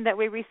information that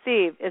we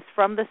receive is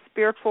from the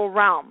spiritual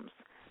realms,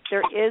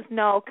 there is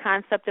no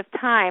concept of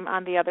time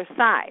on the other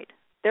side.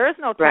 There is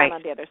no time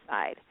on the other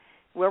side.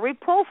 Where we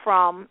pull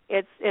from,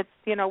 it's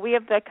we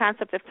have the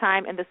concept of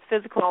time in this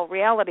physical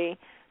reality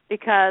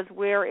because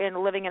we're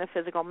living in a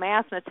physical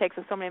mass, and it takes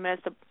us so many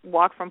minutes to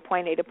walk from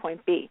point A to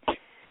point B.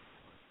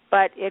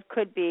 But it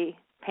could be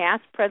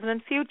past, present,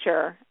 and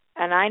future,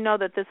 and I know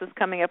that this is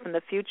coming up in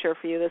the future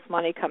for you, this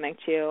money coming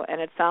to you, and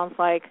it sounds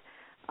like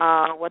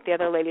what the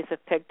other ladies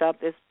have picked up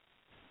is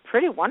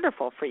pretty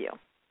wonderful for you.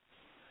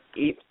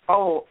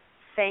 Oh,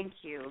 thank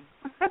you.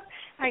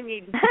 I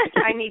need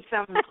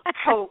some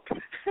hope.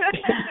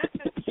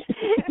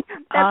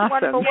 That's awesome.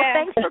 wonderful. Well,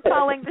 thanks for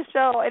calling the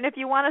show. And if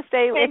you want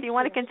to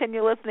want to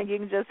continue listening, you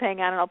can just hang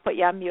on, and I'll put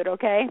you on mute.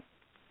 Okay?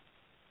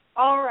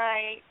 All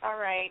right. I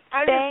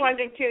was just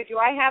wondering too. Do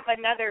I have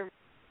another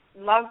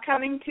love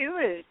coming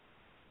too?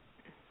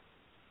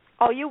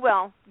 Oh, you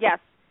will. Yes.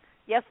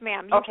 Yes,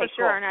 ma'am. You for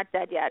sure are not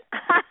dead yet.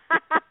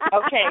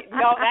 Okay.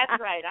 No,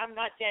 that's right. I'm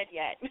not dead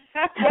yet.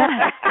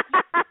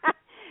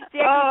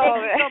 Jackie,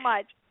 thank you so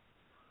much.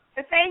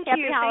 Thank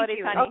Happy you. holidays, Thank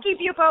you. honey. I'll keep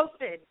you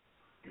posted.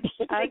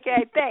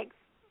 Okay, thanks.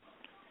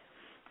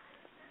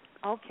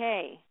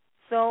 Okay.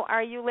 So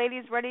are you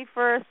ladies ready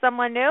for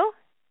someone new?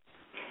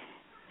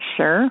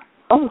 Sure.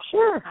 Oh,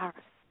 sure.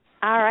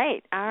 All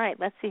right.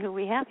 Let's see who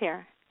we have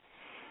here.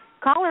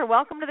 Caller,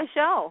 welcome to the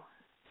show.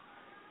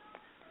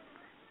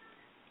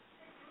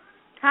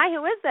 Hi,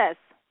 who is this?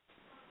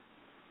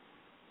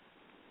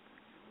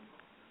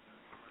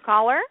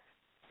 Caller?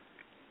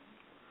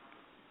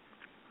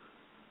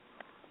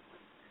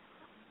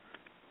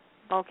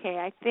 Okay,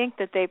 I think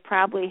that they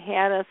probably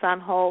had us on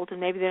hold and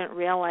maybe they didn't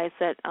realize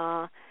that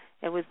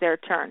it was their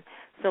turn.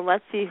 So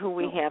let's see who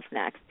we have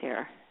next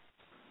here.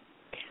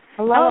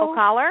 Hello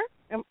caller.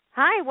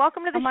 Hi,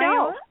 welcome to the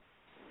show.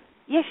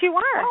 Yes, you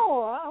are.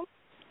 Oh,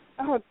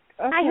 okay.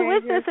 Hi, who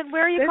is this and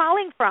where are you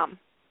calling from?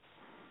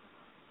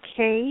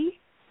 Kay.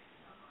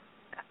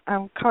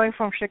 I'm calling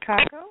from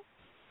Chicago.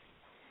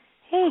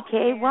 Hey,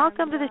 Kay,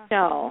 welcome to the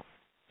show.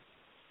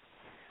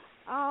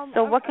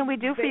 So what can we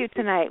do for you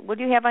tonight? What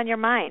do you have on your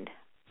mind?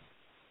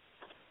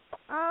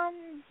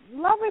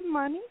 Love and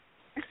money.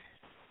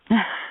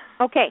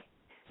 Okay.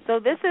 So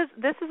this is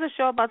a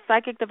show about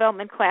psychic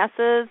development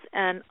classes,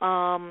 and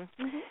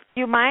do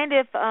you mind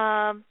if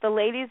the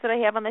ladies that I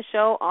have on the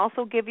show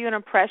also give you an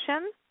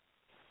impression?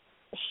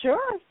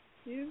 Sure.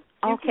 You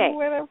give me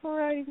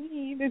whatever I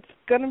need. It's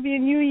going to be a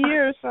new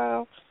year,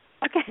 so.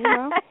 Okay. You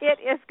know. It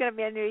is going to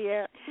be a new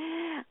year.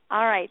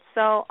 All right.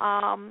 So,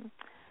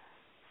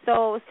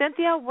 so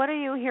Cynthia, what are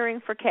you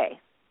hearing for Kay?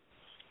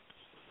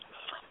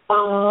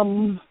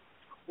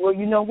 Well,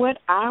 you know what?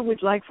 I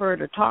would like for her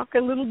to talk a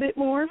little bit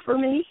more for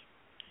me.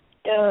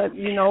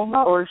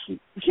 Or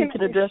she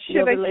could address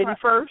the other lady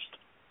first.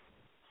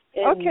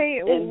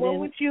 And what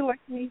would you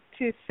like me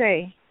to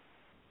say?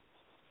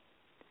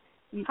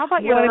 How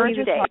about your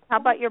birthday? How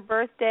about your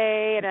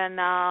birthday and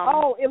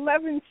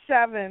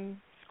 11/7,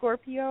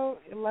 Scorpio,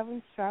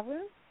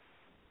 11/7.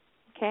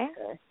 Okay.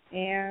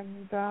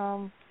 And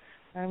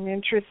I'm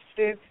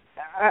interested.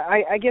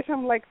 I guess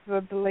I'm like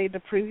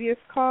the previous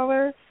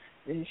caller.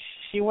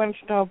 She wants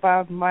to know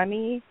about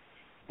money,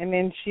 and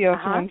then she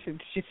also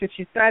she said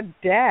she's not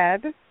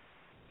dead.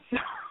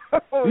 So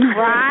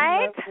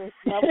right?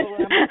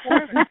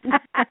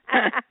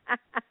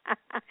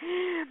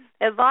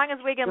 As long as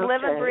we can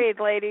live and breathe,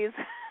 ladies.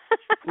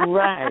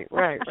 Right.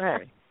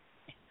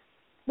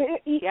 But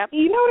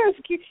you know,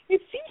 it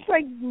seems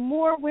like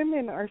more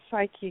women are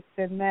psychic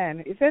than men.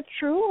 Is that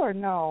true or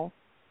no?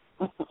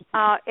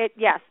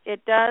 Yes,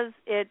 it does.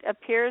 It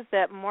appears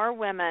that more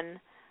women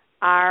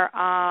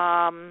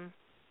are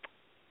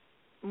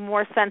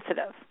more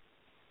sensitive.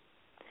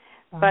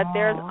 But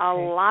there's a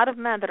lot of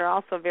men that are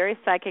also very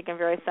psychic and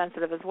very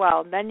sensitive as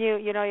well. And then you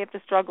have to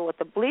struggle with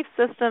the belief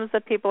systems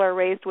that people are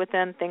raised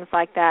within, things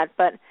like that.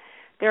 But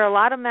there are a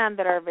lot of men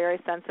that are very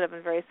sensitive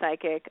and very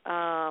psychic.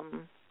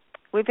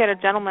 We've had a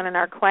gentleman in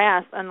our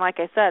class, and like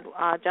I said,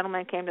 a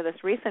gentleman came to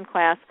this recent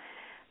class,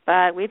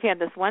 but we've had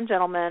this one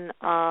gentleman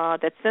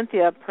that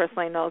Cynthia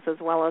personally knows as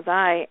well as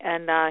I,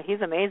 and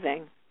he's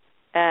amazing.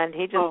 and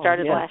he just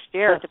started last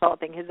year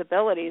developing his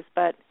abilities,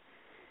 but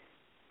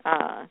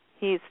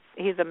he's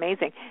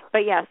amazing. But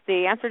yes,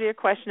 the answer to your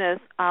question is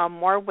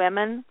more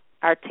women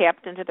are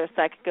tapped into their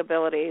psychic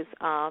abilities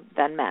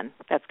than men.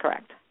 That's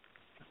correct.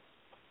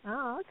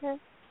 Oh, okay.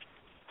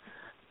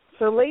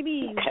 So,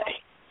 ladies,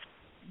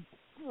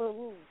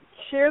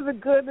 share the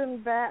good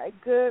and bad.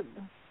 Good,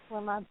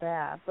 well, not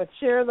bad, but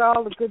share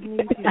all the good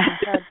news you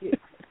have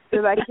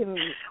that I can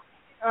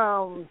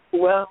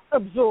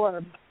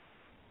absorb.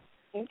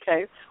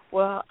 Okay.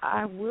 Well,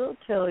 I will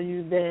tell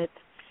you that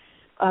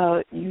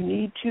you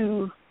need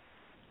to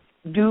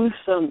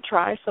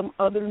try some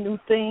other new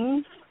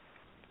things.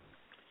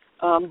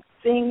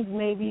 Things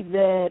maybe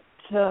that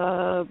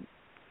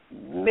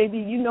maybe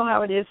you know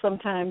how it is.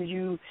 Sometimes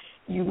you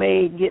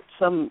may get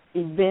some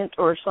event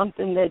or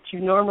something that you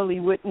normally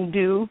wouldn't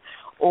do,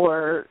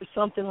 or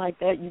something like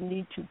that. You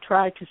need to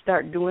try to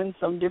start doing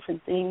some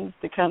different things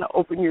to kind of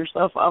open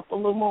yourself up a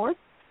little more.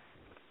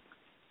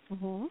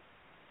 Mm-hmm.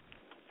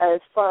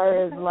 As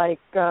far as like,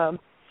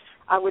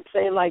 I would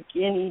say like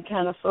any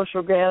kind of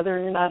social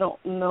gathering, I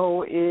don't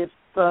know if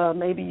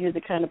maybe you're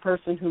the kind of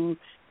person who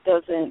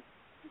doesn't,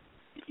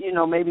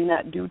 maybe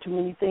not do too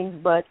many things,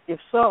 but if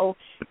so,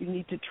 you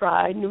need to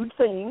try new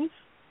things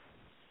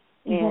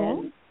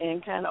and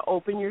kind of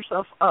open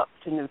yourself up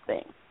to new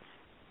things.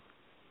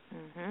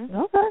 Mm-hmm.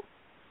 Okay.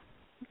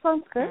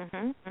 Sounds good.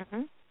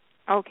 Mm-hmm.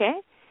 Okay.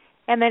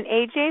 And then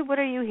AJ, what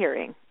are you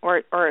hearing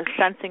or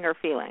sensing or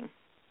feeling?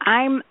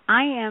 I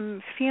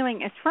am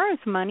feeling, as far as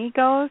money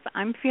goes,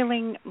 I'm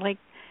feeling like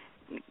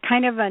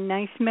kind of a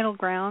nice middle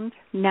ground,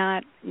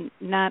 not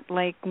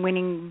like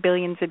winning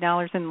billions of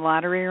dollars in the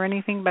lottery or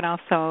anything, but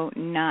also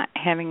not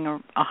having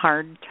a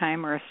hard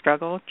time or a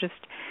struggle, just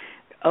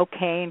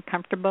okay and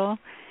comfortable.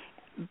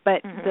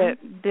 But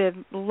the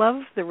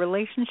love, the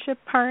relationship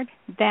part,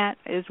 that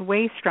is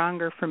way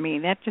stronger for me.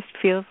 That just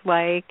feels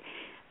like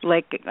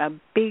a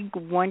big,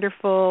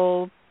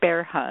 wonderful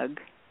bear hug.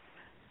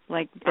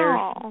 Like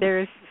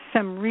there's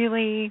a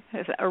really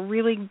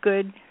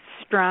good,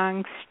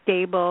 strong,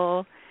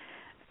 stable,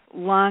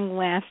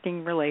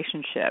 long-lasting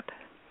relationship.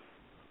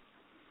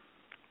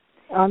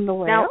 On the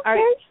way. Now,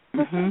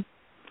 okay.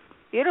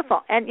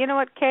 Beautiful. And you know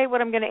what, Kay?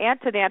 What I'm going to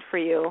add to that for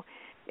you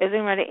is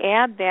I'm going to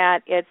add that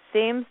it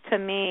seems to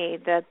me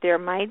that there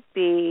might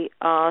be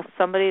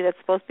somebody that's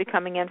supposed to be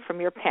coming in from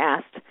your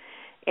past.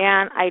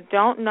 And I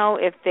don't know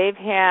if they've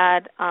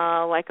had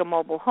like a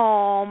mobile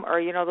home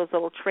or, those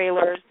little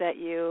trailers that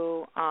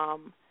you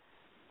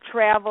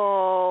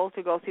travel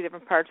to go see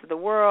different parts of the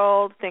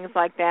world, things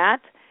like that.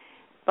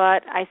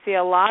 But I see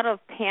a lot of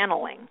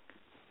paneling.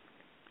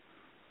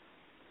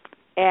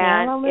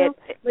 And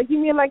like you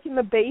mean like in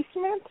the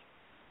basement?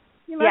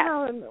 Yes.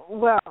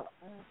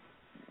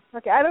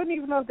 Okay, I don't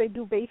even know if they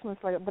do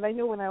basements like that, but I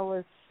know when I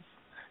was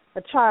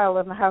a child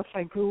in the house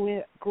I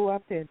grew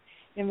up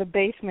in the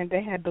basement,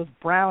 they had those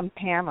brown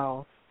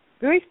panels.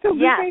 Do they still do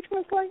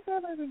basements like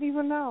that? I don't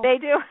even know. They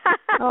do.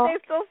 They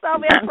still sell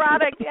that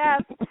product,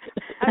 yes.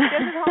 I'm just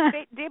at Home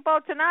Depot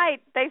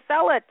tonight. They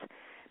sell it.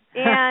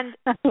 And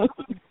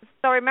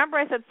so remember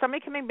I said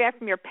somebody coming back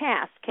from your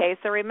past, okay?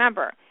 So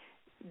remember,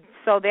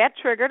 so that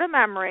triggered a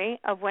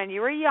memory of when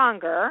you were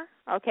younger,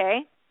 okay,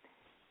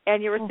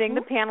 and you were seeing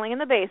the paneling in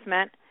the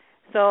basement.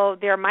 So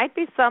there might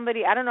be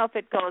somebody, I don't know if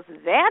it goes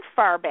that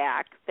far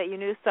back, that you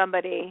knew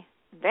somebody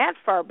that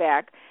far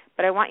back,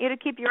 but I want you to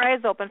keep your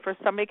eyes open for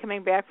somebody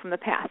coming back from the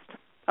past,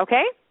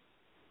 okay?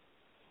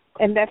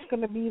 And that's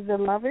going to be the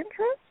love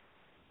interest?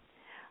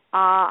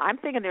 I'm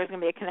thinking there's going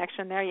to be a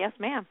connection there. Yes,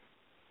 ma'am.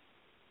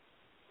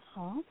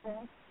 Oh, okay.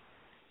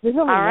 There's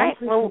only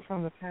one person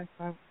from the past.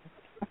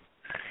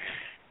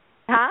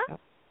 Huh?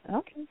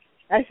 Okay.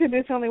 I said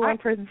there's only one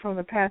person from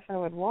the past I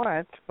would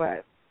want,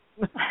 but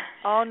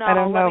oh no! I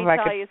don't know let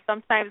me tell you,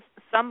 sometimes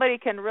somebody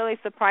can really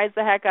surprise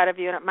the heck out of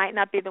you, and it might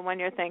not be the one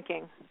you're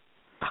thinking.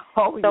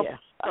 Oh yes,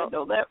 I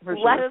know that for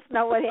sure. Let us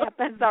know what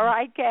happens. All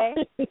right, Kay.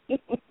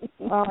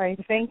 All right.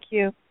 Thank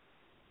you.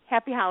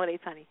 Happy holidays,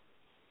 honey.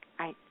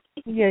 All right.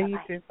 Yeah, bye-bye. You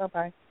too.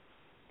 Bye-bye.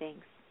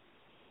 Thanks.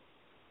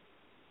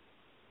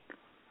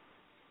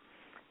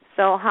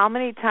 So how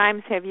many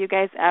times have you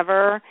guys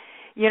ever,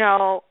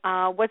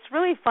 what's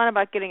really fun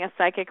about getting a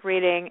psychic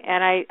reading,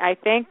 and I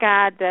thank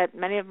God that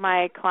many of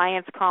my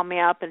clients call me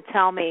up and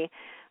tell me,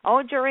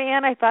 oh,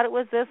 Jorianne, I thought it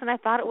was this and I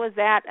thought it was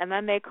that, and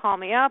then they call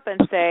me up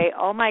and say,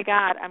 oh, my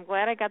God, I'm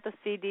glad I got the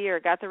CD or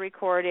got the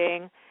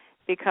recording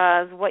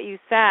because what you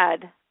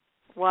said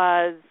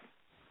was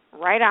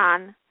right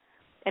on,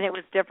 and it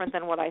was different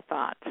than what I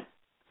thought.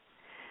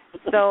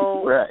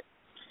 So, right.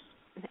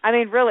 I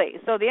mean, really.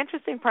 So the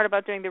interesting part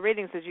about doing the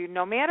readings is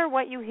no matter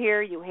what you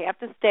hear, you have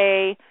to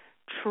stay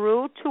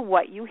true to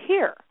what you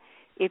hear.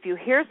 If you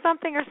hear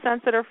something or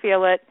sense it or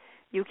feel it,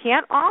 you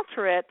can't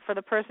alter it for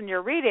the person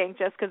you're reading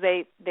just because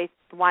they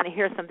want to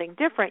hear something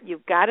different.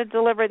 You've got to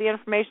deliver the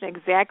information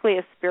exactly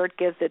as Spirit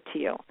gives it to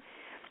you.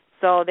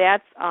 So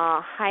that's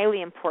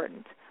highly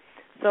important.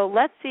 So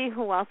let's see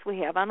who else we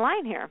have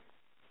online here.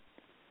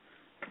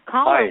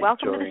 Caller,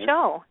 welcome Jorianne. to the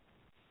show.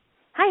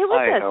 Hi, who is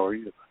this? Hi, how are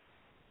you?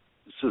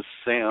 This is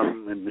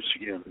Sam in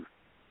Michigan.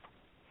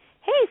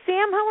 Hey,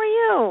 Sam, how are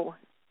you?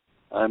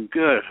 I'm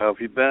good. How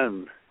have you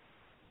been?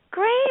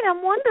 Great,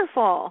 I'm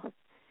wonderful.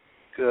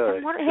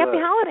 Good. Happy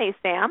holidays,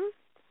 Sam.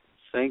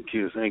 Thank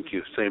you.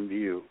 Same to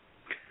you.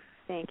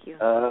 Thank you.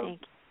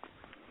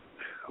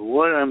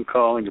 What I'm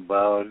calling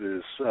about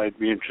is I'd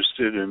be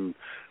interested in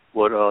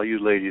what all you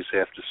ladies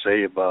have to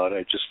say about.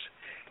 I just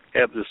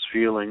have this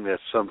feeling that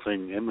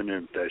something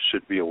imminent I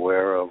should be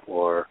aware of,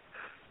 or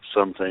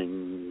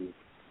something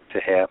to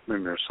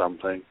happen or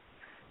something.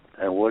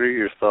 And what are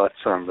your thoughts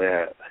on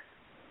that?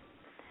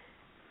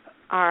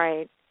 All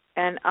right.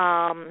 And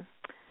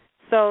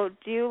so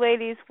do you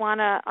ladies want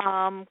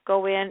to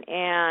go in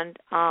and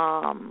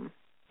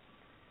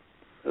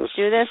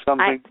do this?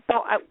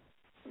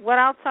 What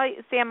I'll tell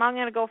you, Sam, I'm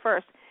going to go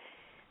first.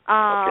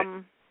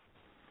 Okay.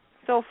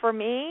 So for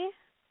me,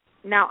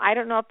 now I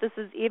don't know if this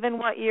is even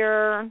what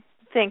you're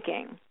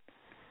thinking,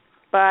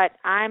 but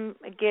I'm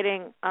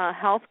getting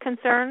health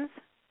concerns,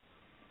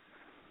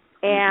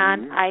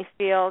 and I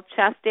feel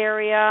chest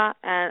area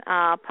and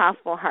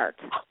possible heart.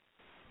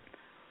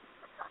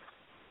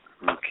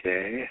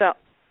 Okay.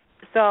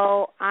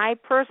 So I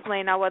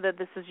personally, now whether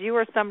this is you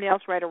or somebody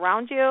else right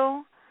around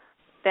you,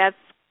 that's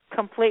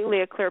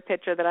completely a clear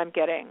picture that I'm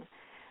getting.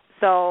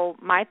 So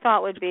my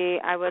thought would be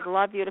I would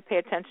love you to pay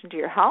attention to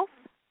your health,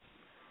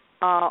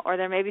 or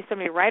there may be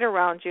somebody right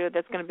around you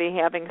that's going to be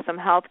having some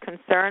health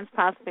concerns,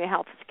 possibly a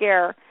health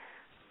scare,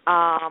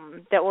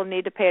 that will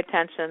need to pay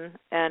attention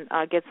and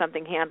get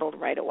something handled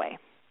right away.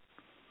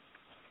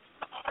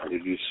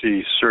 Did you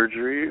see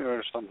surgery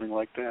or something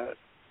like that?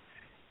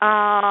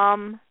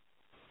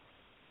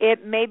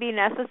 It may be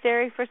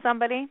necessary for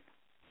somebody.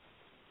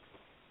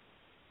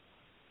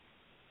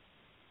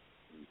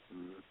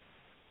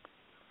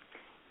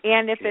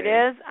 And if it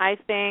is, I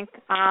think,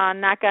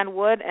 knock on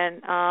wood,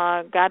 and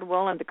God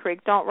willing, the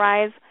creek don't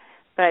rise,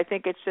 but I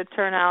think it should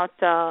turn out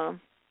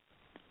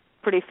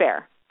pretty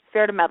fair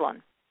to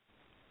meddling.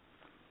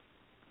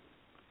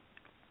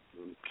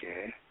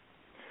 Okay.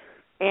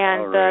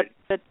 And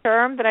the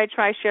term that I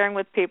try sharing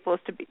with people is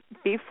to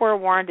be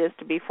forewarned is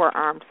to be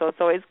forearmed. So it's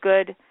always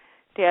good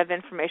to have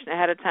information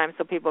ahead of time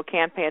so people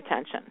can pay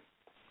attention.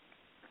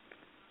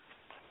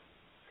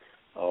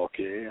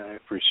 Okay, I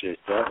appreciate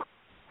that.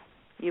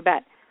 You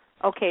bet.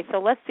 Okay, so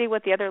let's see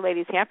what the other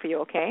ladies have for you,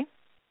 okay?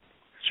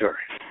 Sure.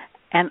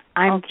 And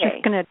I'm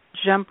just going to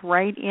jump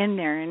right in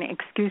there. And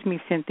excuse me,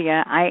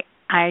 Cynthia, I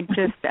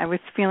was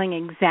feeling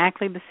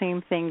exactly the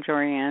same thing,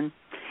 Jorianne.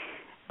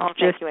 Oh,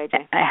 thank you,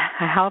 AJ.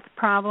 A health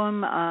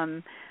problem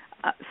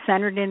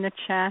centered in the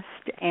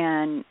chest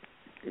and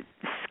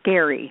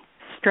scary,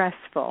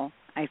 stressful.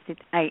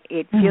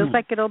 It feels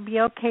like it'll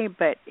be okay,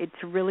 but it's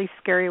really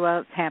scary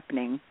while it's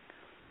happening.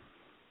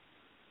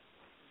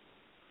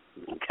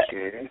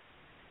 Okay.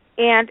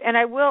 And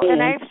I will,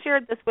 and I've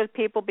shared this with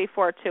people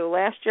before too.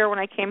 Last year when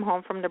I came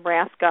home from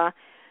Nebraska,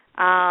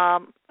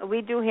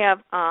 we do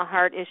have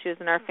heart issues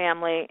in our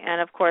family,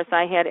 and of course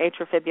I had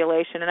atrial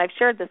fibrillation, and I've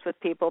shared this with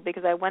people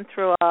because I went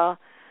through I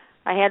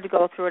had to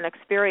go through an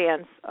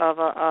experience of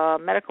a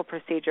medical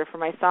procedure for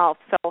myself.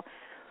 So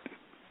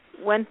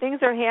when things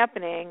are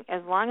happening,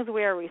 as long as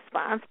we are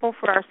responsible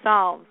for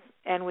ourselves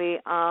and we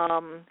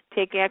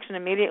take action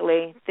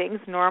immediately, things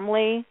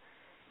normally,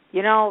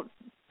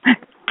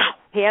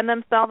 pan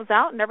themselves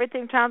out and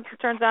everything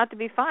turns out to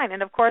be fine.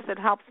 And, of course, it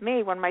helps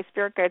me when my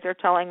spirit guides are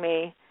telling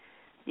me,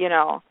 you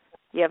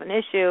have an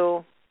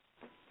issue,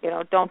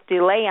 don't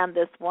delay on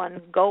this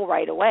one, go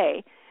right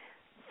away.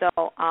 So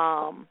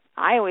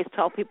I always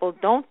tell people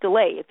don't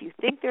delay. If you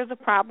think there's a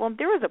problem,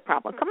 there is a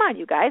problem. Come on,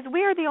 you guys.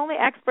 We are the only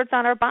experts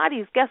on our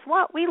bodies. Guess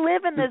what? We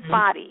live in this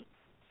body.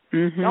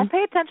 Mm-hmm. Don't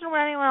pay attention to what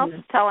anyone else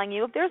is telling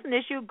you. If there's an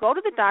issue, go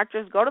to the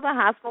doctors, go to the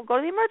hospital, go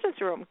to the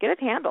emergency room. Get it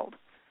handled.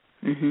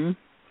 Mm-hmm.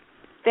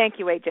 Thank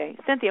you, AJ.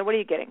 Cynthia, what are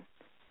you getting?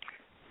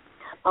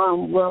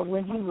 Well,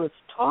 when he was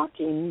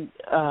talking,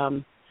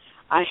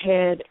 I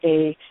had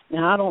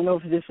now I don't know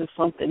if this is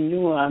something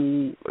new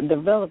I'm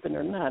developing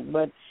or not,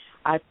 but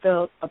I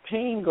felt a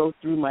pain go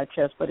through my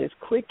chest, but as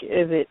quick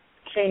as it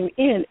came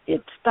in,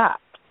 it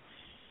stopped.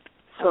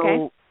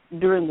 So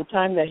during the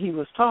time that he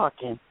was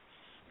talking,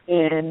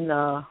 and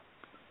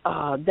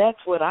that's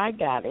what I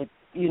got it,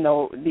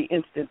 the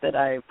instant that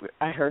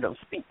I heard him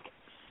speak.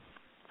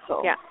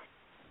 So yeah.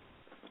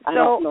 I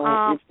don't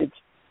know if it's...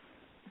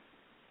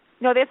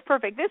 No, that's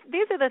perfect.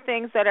 These are the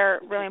things that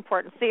are really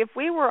important. See, if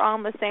we were all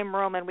in the same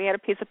room and we had a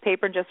piece of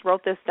paper and just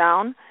wrote this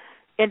down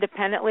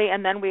independently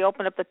and then we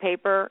opened up the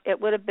paper, it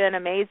would have been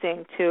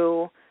amazing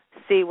to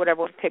see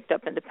whatever was picked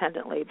up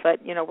independently. But,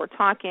 we're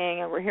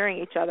talking and we're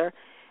hearing each other.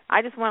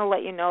 I just want to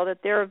let you know that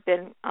there have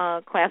been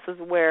classes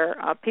where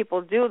people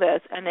do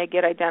this and they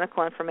get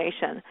identical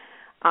information.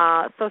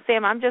 So,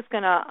 Sam, I'm just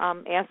going to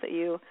ask that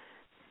you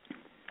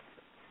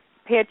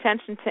pay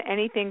attention to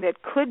anything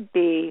that could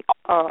be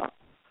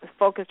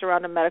focused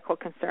around a medical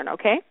concern,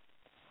 okay?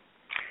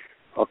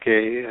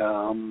 Okay.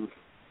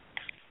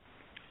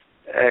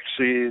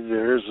 Actually,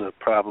 there is a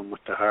problem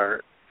with the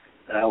heart.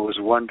 I was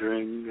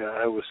wondering,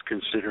 I was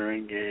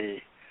considering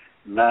a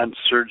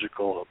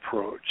non-surgical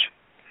approach.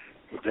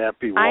 Would that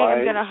be wise? I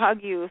am going to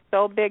hug you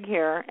so big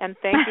here, and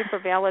thank you for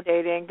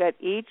validating that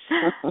each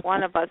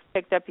one of us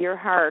picked up your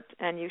heart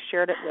and you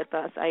shared it with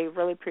us. I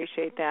really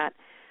appreciate that.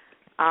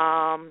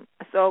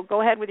 So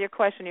go ahead with your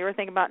question. You were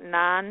thinking about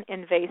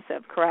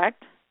non-invasive,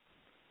 correct?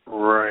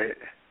 Right.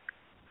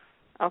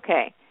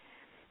 Okay.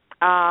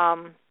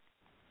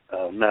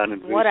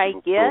 Non-invasive what I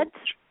get,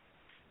 approach.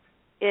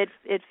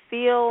 it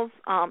feels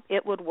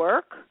it would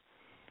work.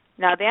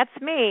 Now, that's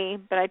me,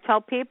 but I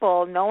tell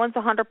people no one's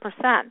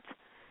 100%.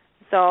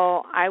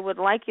 So I would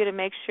like you to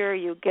make sure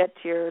you get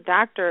to your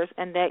doctors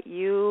and that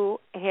you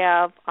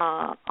have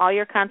all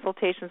your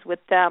consultations with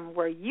them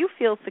where you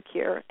feel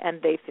secure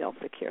and they feel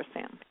secure,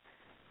 Sam.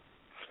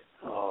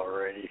 All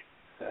righty.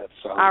 That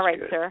sounds all right,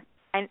 good. Sir.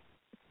 And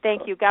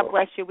thank you. God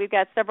bless you. We've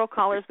got several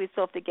callers we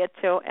still have to get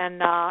to.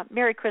 And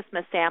Merry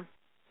Christmas, Sam.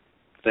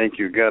 Thank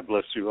you. God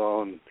bless you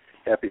all, and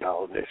happy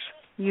holidays.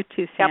 You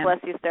too, Sam. God bless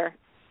you, sir.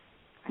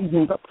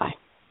 Mm-hmm. Bye-bye.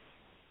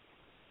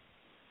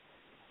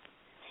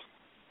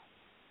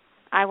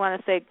 I want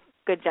to say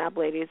good job,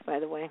 ladies, by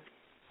the way,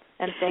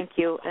 and thank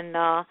you.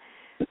 And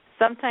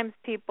sometimes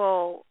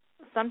people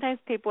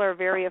are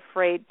very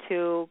afraid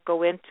to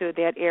go into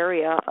that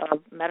area of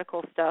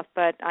medical stuff,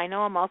 but I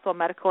know I'm also a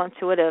medical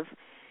intuitive.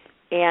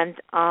 And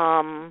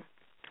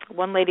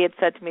one lady had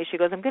said to me, she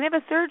goes, I'm going to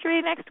have a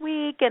surgery next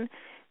week, and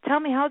tell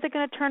me, how's it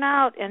going to turn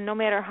out? And no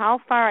matter how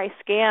far I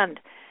scanned,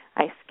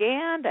 I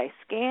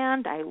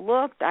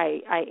looked,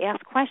 I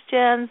asked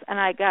questions, and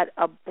I got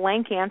a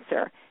blank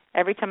answer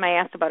every time I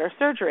asked about her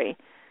surgery.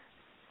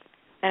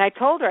 And I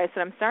told her, I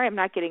said, I'm sorry, I'm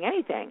not getting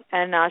anything.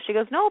 And she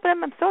goes, no, but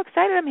I'm so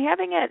excited I'm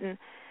having it. And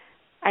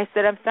I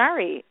said, I'm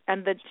sorry.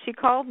 And she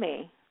called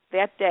me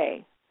that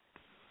day.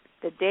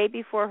 The day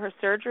before her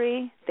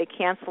surgery, they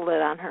canceled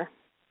it on her.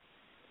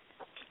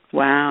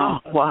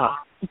 Wow. Oh, wow.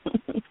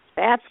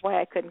 That's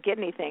why I couldn't get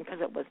anything,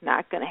 because it was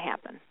not going to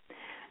happen.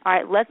 All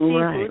right, let's see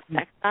who's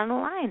next on the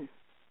line.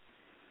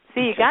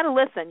 See, you got to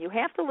listen. You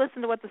have to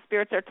listen to what the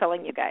spirits are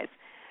telling you guys.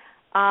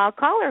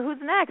 Caller, who's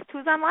next?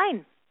 Who's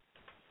online?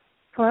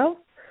 Hello?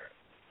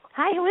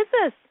 Hi, who is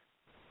this?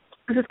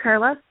 This is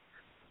Carla.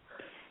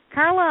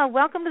 Carla,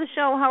 welcome to the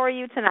show. How are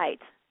you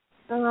tonight?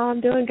 I'm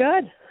doing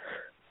good.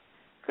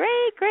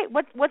 Great.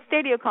 What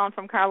state are you calling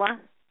from, Carla?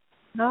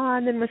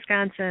 I'm in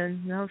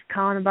Wisconsin. I was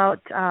calling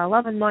about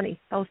love and money,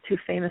 those two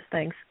famous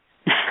things.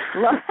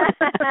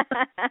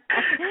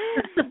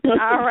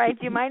 All right.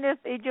 Do you mind if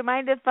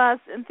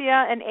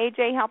Cynthia and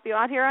AJ help you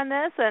out here on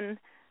this, and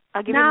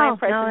I'll give you my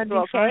impressions too,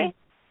 okay? Fine.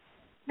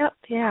 Yep.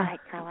 Yeah. All right,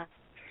 Carla.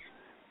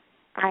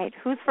 All right.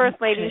 Who's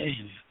first, ladies?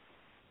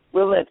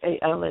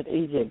 I'll let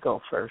AJ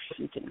go first.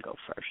 You can go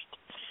first.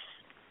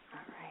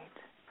 All right.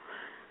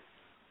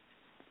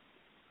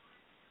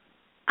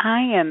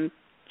 I am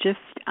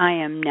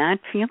not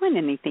feeling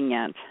anything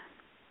yet.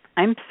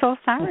 I'm so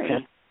sorry.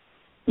 Okay.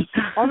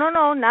 Oh,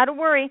 no, not a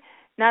worry.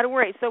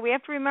 So we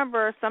have to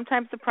remember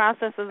sometimes the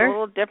process is a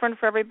little different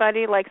for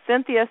everybody. Like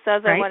Cynthia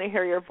says, I want to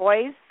hear your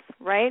voice,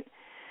 right?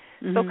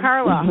 Mm-hmm. So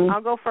Carla,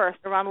 I'll go first.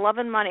 Around love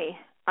and money,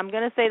 I'm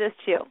going to say this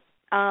to you.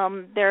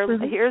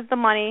 Here's the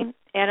money,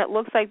 and it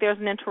looks like there's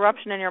an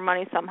interruption in your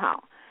money somehow.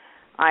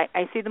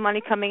 I see the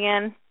money coming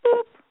in,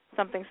 boop,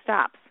 something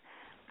stops.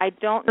 I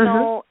don't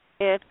know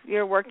if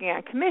you're working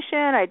on commission.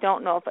 I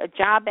don't know if a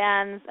job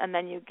ends and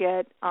then you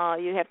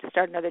have to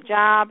start another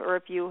job, or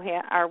if you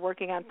are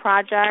working on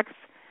projects,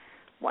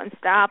 one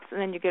stops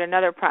and then you get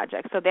another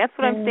project. So that's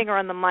what I'm seeing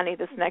around the money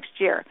this next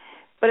year.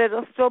 But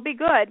it'll still be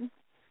good.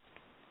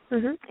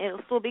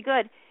 It'll still be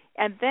good.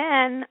 And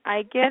then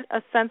I get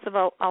a sense of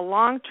a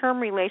long-term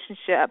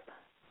relationship,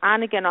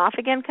 on again, off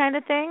again kind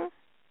of thing.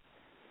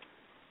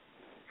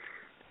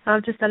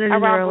 I've just entered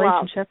into a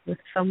relationship with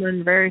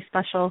someone very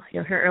special.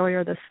 Here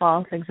earlier this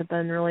fall. Things have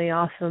been really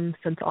awesome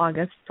since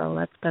August, so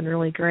that's been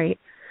really great.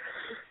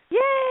 Yay!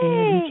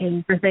 And we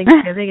came for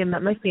Thanksgiving and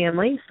met my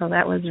family, so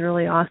that was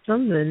really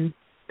awesome, and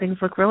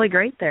things look really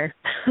great there.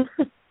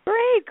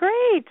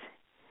 Great.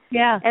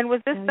 Yeah. And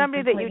was this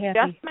somebody that you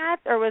just met,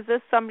 or was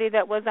this somebody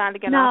that was on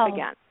again, off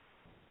again?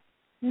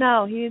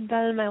 No, he had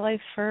been in my life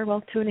for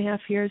 2.5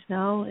 years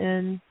now,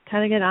 and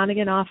kind of get on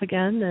again, off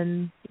again,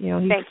 and he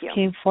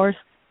came forth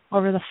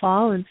over the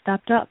fall and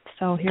stepped up.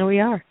 So here we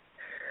are.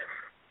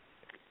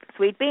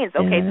 Sweet beans.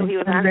 Okay, so he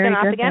was on again,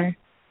 off again? There.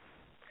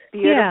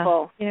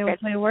 Beautiful. Yeah,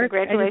 with my work,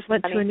 I just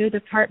went to a new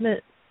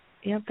department.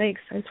 Yeah,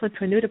 thanks. I just went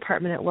to a new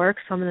department at work,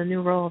 so I'm in a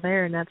new role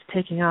there, and that's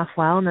taking off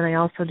well. And then I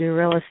also do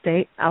real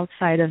estate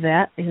outside of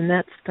that, and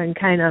that's been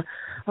kind of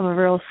a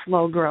real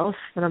slow growth,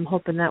 but I'm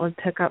hoping that would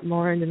pick up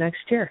more in the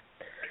next year.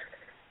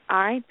 All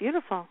right,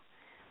 beautiful.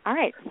 All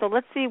right, so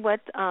let's see what,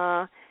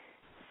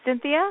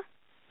 Cynthia,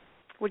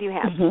 what do you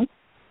have?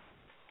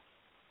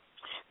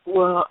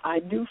 Well, I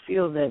do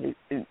feel that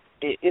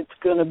it's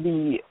going to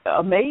be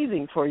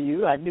amazing for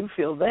you. I do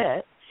feel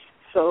that.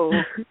 So,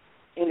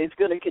 and it's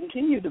going to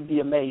continue to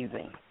be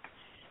amazing.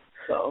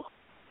 So,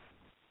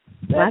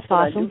 that's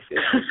awesome.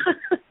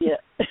 Yeah,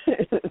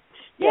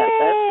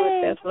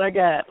 that's what I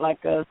got.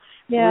 Like a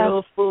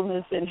real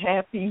fullness and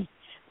happy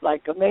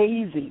like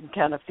amazing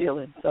kind of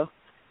feeling. So,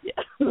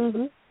 yeah.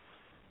 Mm-hmm.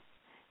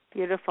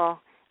 Beautiful.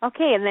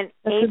 Okay, and then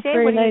That's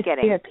AJ, what are you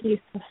getting?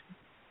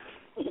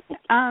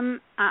 I'm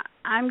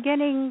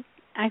getting.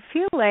 I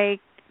feel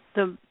like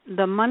the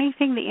money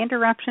thing, the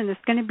interruption, is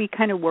going to be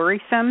kind of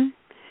worrisome,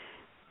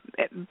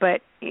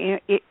 but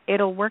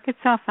it'll work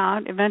itself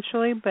out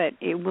eventually. But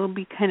it will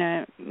be kind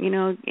of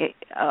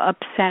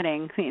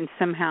upsetting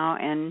somehow,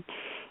 and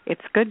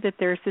it's good that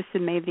there's this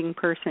amazing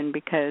person,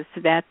 because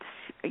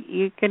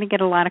you're going to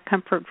get a lot of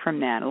comfort from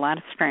that, a lot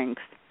of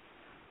strength.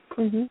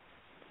 Mhm.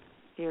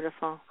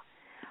 Beautiful.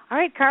 All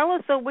right,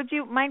 Carla, so would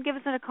you mind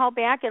giving us a call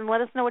back and let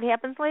us know what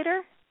happens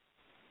later?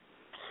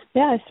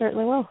 Yeah, I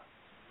certainly will.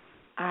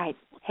 All right.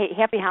 Hey,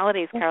 happy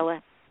holidays,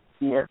 Carla.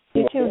 Yes.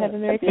 You too. Have a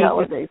Merry Happy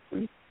holidays.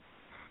 All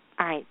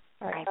right.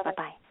 All right.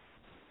 Bye-bye.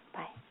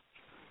 Bye.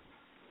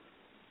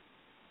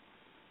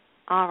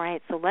 All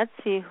right, so let's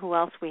see who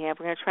else we have.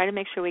 We're going to try to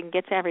make sure we can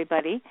get to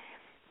everybody.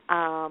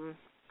 Caller?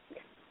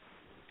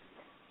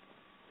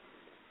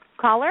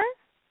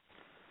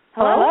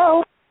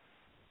 Hello?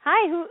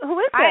 Hi, who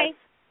is this?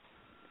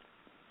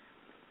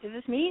 Is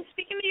this me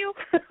speaking to you?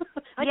 Yes.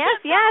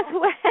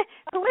 Who is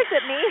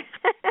it, me?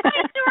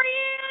 Hi,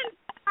 Dorian.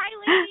 Hi,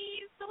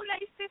 ladies. So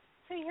nice to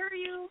hear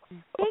you.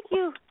 Thank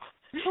you.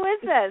 Who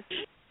is this?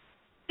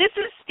 This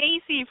is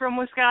Stacy from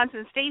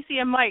Wisconsin. Stacy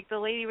and Mike, the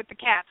lady with the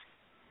cat.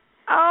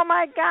 Oh,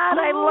 my God.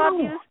 I love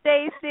you,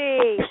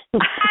 Stacy.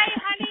 Hi,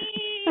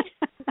 honey.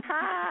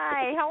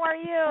 Hi. How are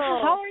you?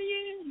 How are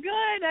you?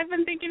 Good. I've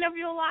been thinking of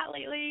you a lot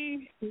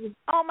lately.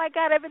 Oh, my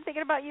God. I've been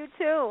thinking about you,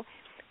 too.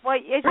 Well,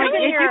 as you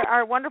can hear,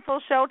 our wonderful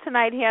show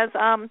tonight has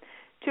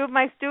two of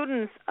my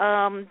students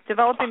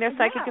developing their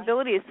psychic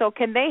abilities. So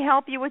can they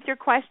help you with your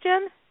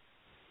question?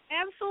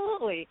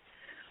 Absolutely.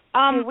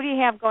 What do you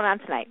have going on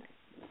tonight?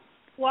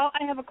 Well,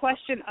 I have a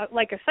question,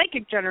 like a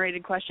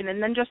psychic-generated question,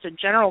 and then just a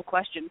general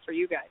question for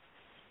you guys.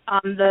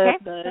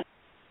 The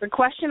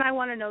question I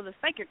want to know, the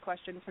psychic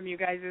question from you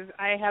guys, is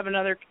I have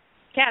another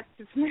cat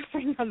that's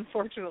missing,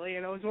 unfortunately,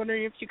 and I was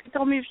wondering if you could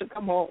tell me if she'll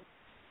come home.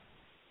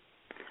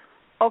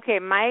 Okay,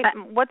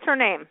 what's her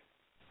name?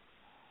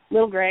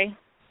 Lil Gray.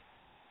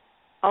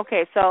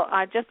 Okay, so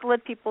just to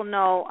let people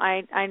know,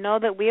 I know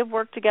that we have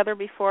worked together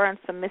before on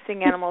some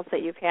missing animals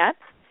that you've had,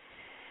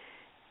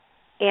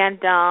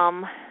 and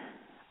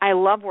I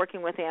love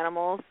working with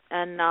animals,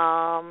 and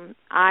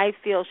I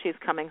feel she's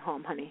coming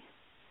home, honey.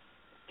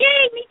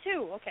 Yay, me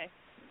too. Okay,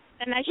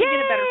 and I should get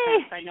a better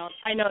fence.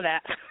 I know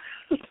that.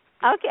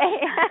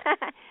 Okay.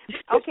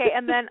 Okay,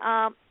 and then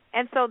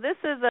and so this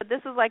is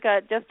like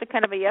just a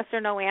kind of a yes or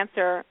no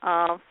answer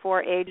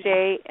for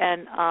AJ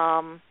and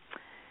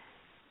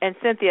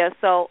Cynthia.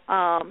 So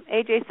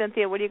AJ,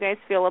 Cynthia, what do you guys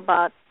feel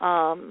about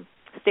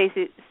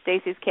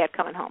Stacy's cat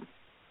coming home?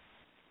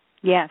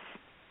 Yes.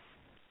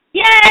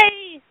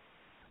 Yay!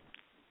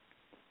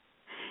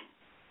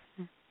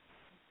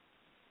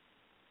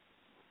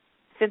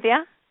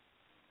 Cynthia?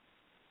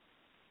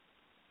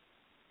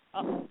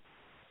 Uh-oh.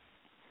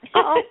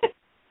 Uh-oh.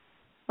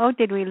 Oh,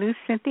 did we lose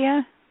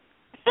Cynthia?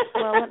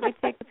 Well, let me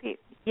take a peek.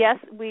 Yes,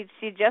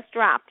 she just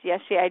dropped. Yes,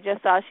 I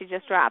just saw she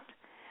just dropped.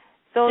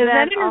 So is then,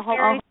 that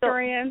interference,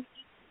 Dorian?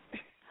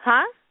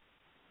 Huh?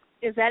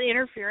 Is that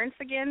interference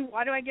again?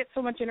 Why do I get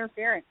so much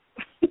interference?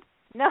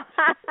 No.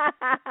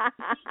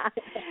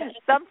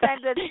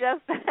 Sometimes it's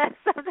just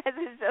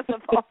a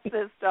phone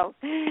system.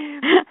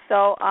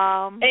 So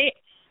hey,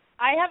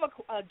 I have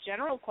a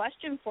general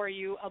question for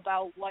you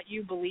about what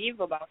you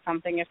believe about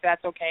something, if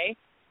that's okay.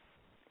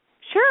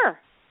 Sure.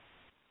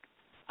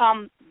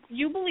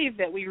 You believe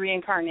that we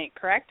reincarnate,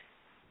 correct?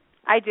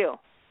 I do.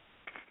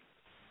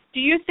 Do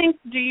you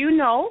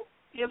know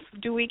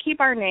do we keep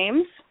our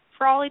names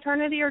for all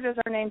eternity, or does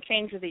our name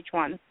change with each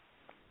one?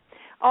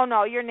 Oh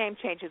no, your name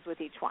changes with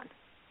each one.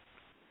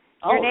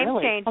 Your name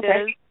really? changes.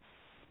 Okay.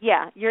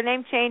 Yeah, your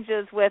name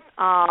changes with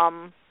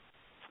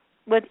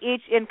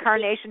each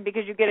incarnation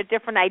because you get a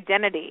different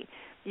identity.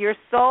 Your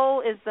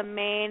soul is the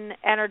main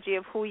energy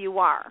of who you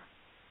are.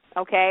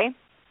 Okay?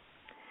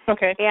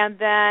 Okay. And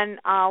then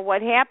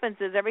what happens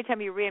is every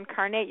time you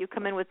reincarnate, you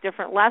come in with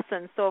different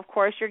lessons. So, of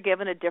course, you're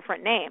given a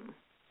different name.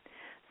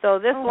 So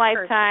this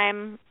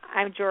lifetime,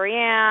 I'm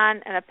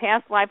Jorianne. In a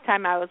past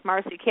lifetime, I was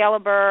Marcy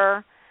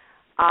Caliber.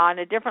 In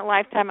a different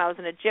lifetime, I was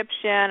an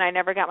Egyptian. I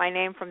never got my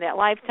name from that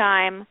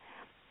lifetime.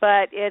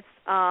 But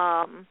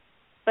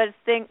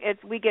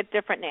we get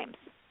different names.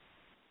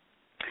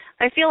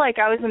 I feel like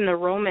I was in the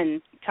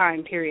Roman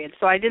time period,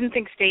 so I didn't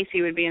think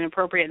Stacy would be an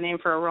appropriate name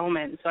for a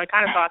Roman. So I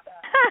kind of thought that.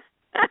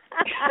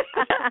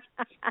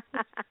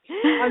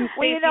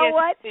 Well, you know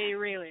what?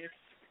 Really.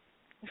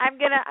 I'm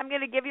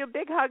gonna give you a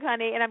big hug,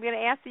 honey, and I'm gonna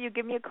ask that you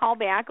give me a call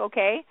back,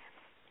 okay?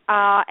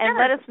 And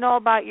let us know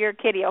about your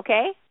kitty,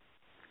 okay?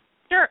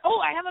 Sure. Oh,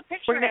 I have a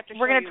picture.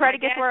 We're gonna try to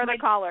get to our other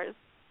callers.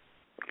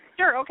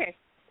 Sure. Okay.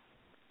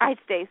 All right,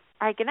 Stace.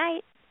 All right. Good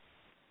night.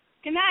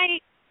 Good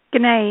night.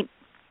 Good night.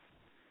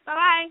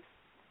 Bye.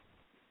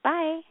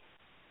 Bye.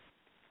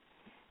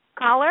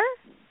 Caller?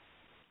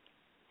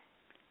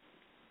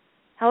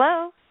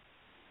 Hello?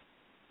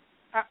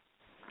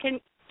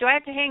 Do I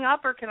have to hang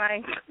up, or can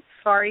I?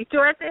 Sorry. Do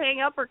I have to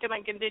hang up, or can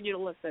I continue to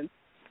listen?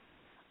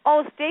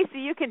 Oh, Stacy,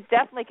 you can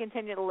definitely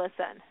continue to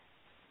listen.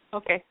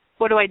 Okay.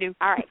 What do I do?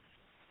 All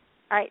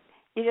right.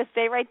 You just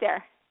stay right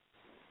there.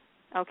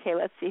 Okay,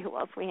 let's see who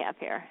else we have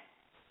here.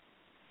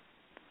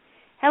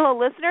 Hello,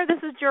 listener.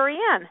 This is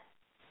Jorianne.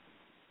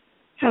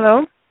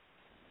 Hello.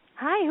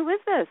 Hi, who is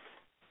this?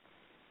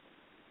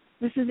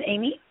 This is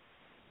Amy.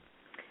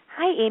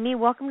 Hi, Amy.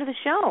 Welcome to the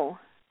show.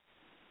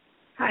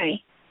 Hi.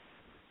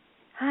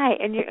 Hi,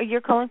 and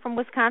you're calling from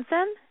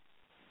Wisconsin?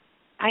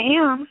 I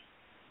am.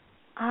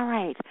 All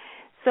right.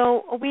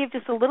 So we have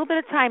just a little bit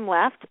of time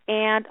left,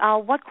 and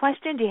what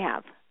question do you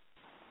have?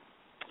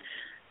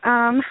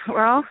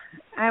 Well,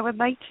 I would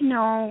like to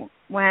know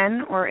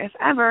when or if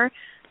ever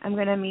I'm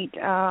going to meet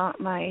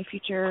my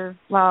future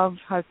love,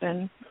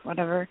 husband,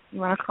 whatever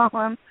you want to call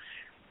him.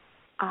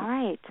 All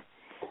right,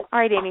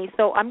 Amy.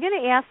 So I'm going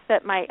to ask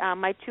that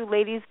my two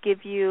ladies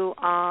give you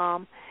a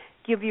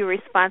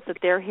response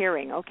that they're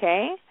hearing.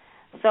 Okay.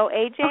 So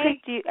AJ,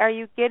 okay. Are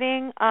you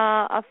getting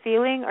a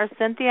feeling, or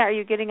Cynthia, are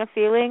you getting a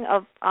feeling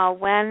of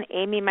when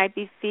Amy might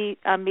be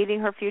meeting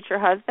her future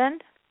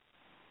husband?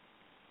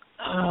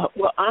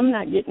 Well, I'm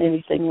not getting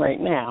anything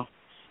right now.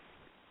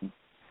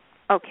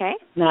 Okay.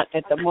 Not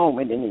at the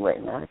moment, anyway.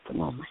 Not at the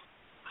moment.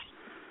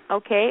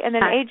 Okay. And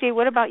then AJ,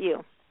 what about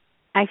you?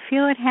 I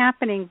feel it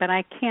happening, but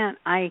I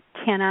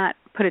cannot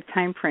put a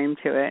time frame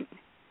to it.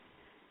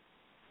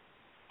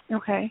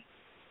 Okay.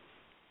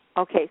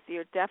 Okay, so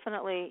you're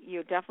definitely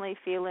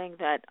feeling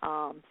that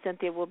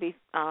Cynthia will be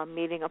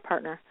meeting a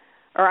partner,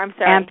 or I'm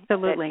sorry,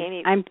 absolutely.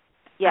 Amy, I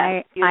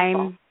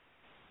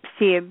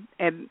see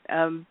a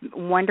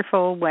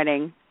wonderful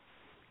wedding.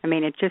 I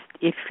mean, it's just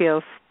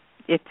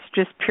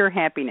pure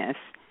happiness.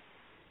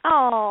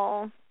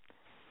 Oh,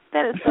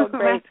 that is so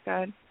great.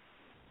 That's good.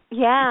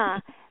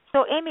 Yeah.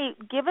 So Amy,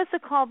 give us a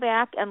call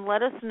back and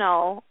let us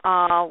know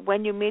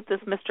when you meet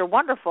this Mr.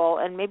 Wonderful,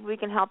 and maybe we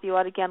can help you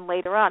out again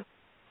later on.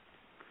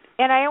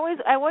 And I always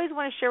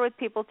want to share with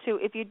people, too,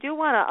 if you do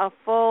want a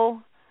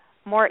full,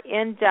 more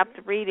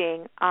in-depth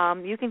reading,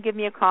 you can give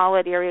me a call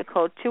at area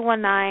code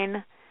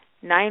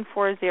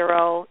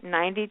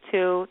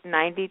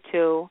 219-940-9292.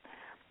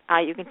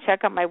 You can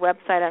check out my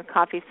website on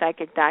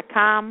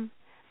coffeepsychic.com.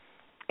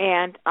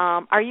 And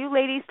are you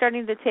ladies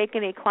starting to take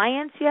any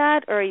clients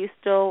yet, or are you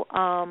still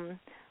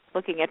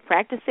looking at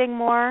practicing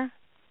more?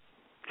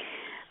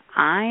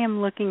 I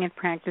am looking at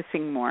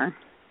practicing more.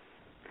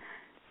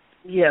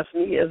 Yes,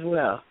 me as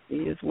well.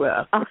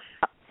 Oh,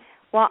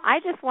 well,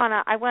 I want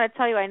to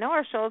tell you, I know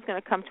our show is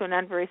going to come to an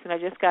end very soon. I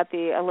just got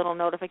a little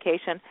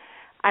notification.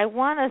 I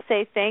want to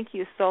say thank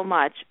you so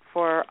much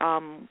for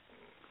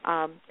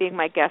being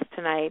my guest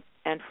tonight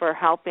and for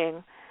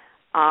helping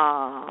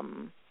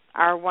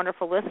our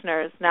wonderful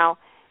listeners. Now,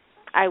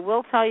 I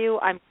will tell you,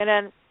 I'm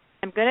gonna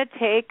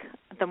take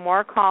the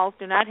more calls.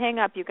 Do not hang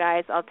up, you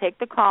guys. I'll take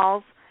the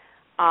calls.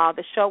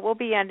 The show will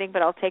be ending,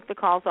 but I'll take the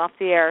calls off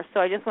the air. So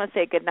I just want to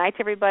say good night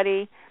to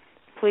everybody.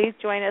 Please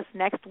join us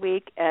next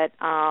week at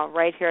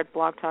right here at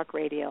Blog Talk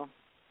Radio.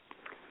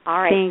 All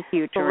right. Thank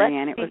you,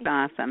 Jorianne. It was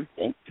awesome.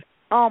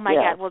 Oh my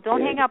God! Well,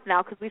 don't hang up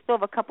now, because we still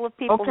have a couple of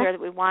people here that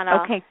we want to.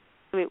 Okay.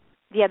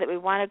 That we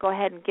want to go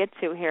ahead and get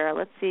to here.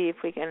 Let's see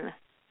if we can.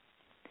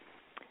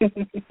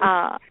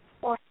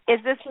 Is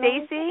this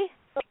Stacy?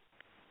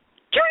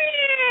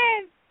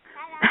 Jorianne!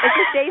 Is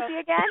this Stacy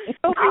again?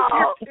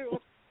 Oh.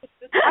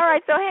 All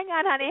right, so hang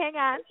on, honey, hang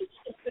on.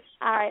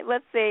 All right,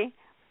 let's see.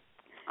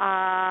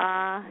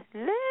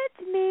 Let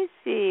me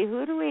see.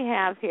 Who do we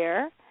have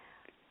here?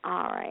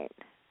 All right.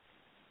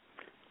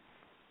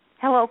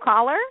 Hello,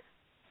 caller?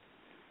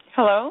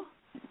 Hello?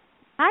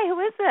 Hi, who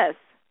is this?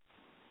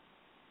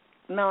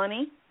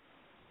 Melanie.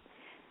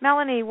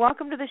 Melanie,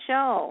 welcome to the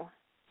show.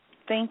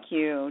 Thank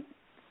you.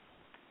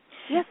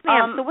 Yes,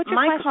 ma'am. So what's your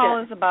question?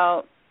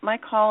 My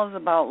call is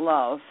about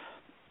love.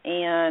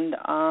 And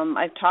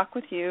I've talked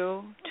with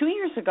you 2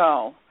 years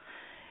ago,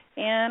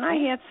 and I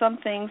had some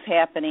things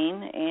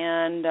happening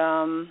and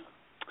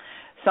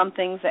some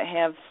things that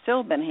have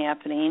still been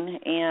happening.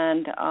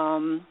 And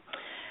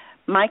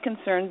my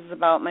concerns is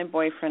about my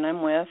boyfriend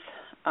I'm with.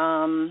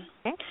 I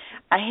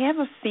have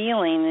a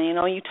feeling,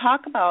 you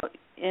talk about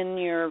in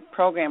your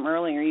program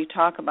earlier, you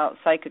talk about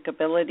psychic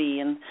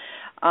ability, and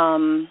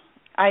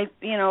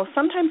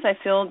sometimes I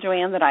feel,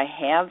 Joanne, that I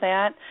have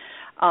that.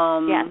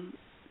 Yes.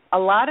 A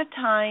lot of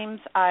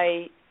times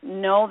I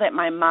know that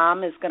my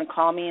mom is going to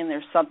call me and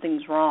there's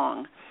something's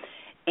wrong.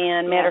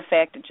 And matter of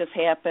fact, it just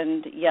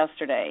happened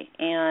yesterday.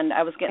 And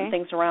I was getting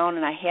things around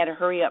and I had to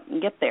hurry up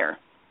and get there.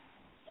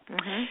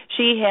 Mm-hmm.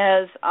 She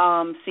has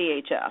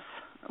CHF,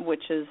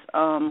 which is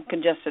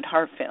congested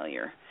heart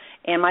failure.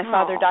 And my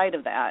father died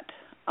of that.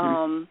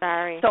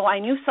 Sorry. So I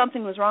knew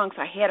something was wrong,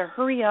 so I had to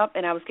hurry up,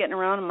 and I was getting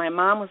around, and my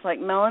mom was like,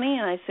 Melanie?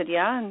 And I said,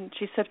 yeah. And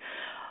she said,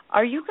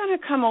 are you going to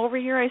come over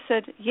here? I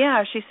said,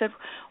 yeah. She said,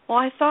 well,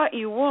 I thought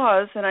you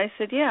was. And I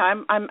said,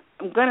 yeah, I'm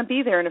going to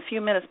be there in a few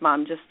minutes,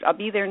 Mom. I'll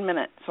be there in a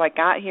minute. So I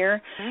got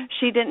here. Mm-hmm.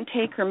 She didn't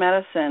take her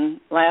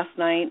medicine last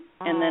night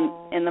and then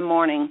in the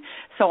morning.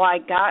 So I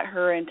got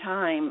her in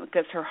time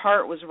because her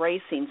heart was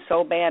racing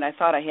so bad. I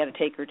thought I had to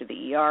take her to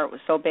the ER. It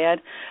was so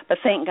bad. But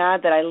thank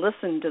God that I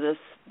listened to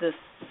this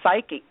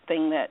psychic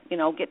thing that,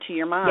 get to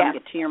your mom, yes.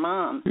 get to your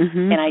mom,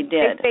 and I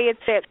did.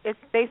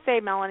 They say,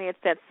 Melanie, it's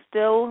that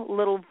still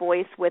little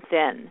voice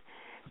within.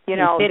 It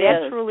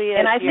that is. Truly is.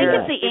 And I think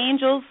it's the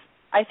angels.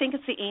 I think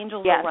it's the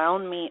angels yes.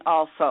 around me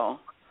also.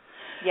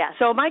 Yes.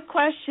 So my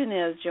question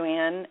is,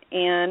 Joanne,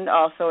 and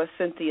also is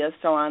Cynthia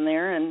still on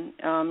there, and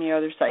your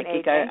other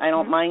psychic. I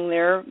don't mind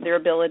their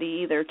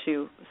ability either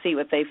to see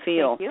what they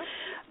feel. Thank you.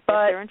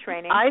 But they're in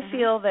training. I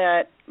feel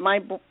that my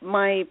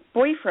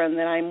boyfriend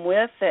that I'm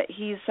with, that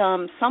he's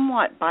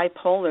somewhat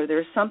bipolar.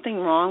 There's something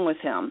wrong with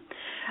him.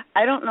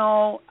 I don't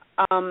know.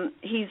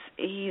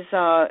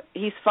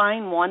 He's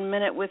fine 1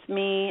 minute with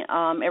me.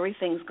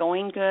 Everything's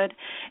going good,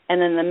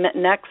 and then the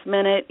next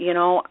minute,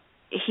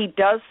 he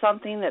does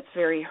something that's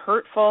very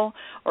hurtful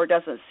or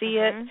doesn't see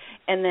it,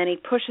 and then he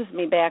pushes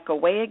me back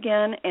away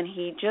again, and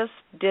he just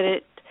did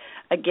it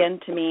again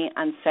to me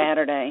on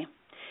Saturday.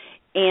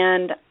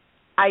 And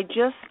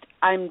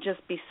I'm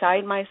just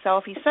beside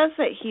myself. He says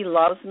that he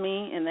loves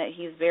me and that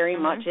he's very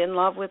much in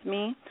love with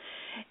me.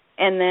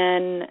 And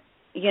then,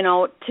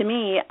 to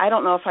me, I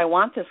don't know if I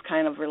want this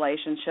kind of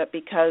relationship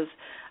because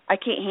I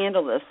can't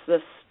handle this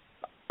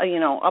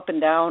up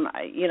and down,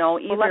 either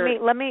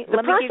well, let me the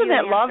person give you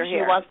that loves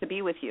here. you wants to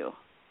be with you.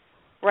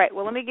 Right.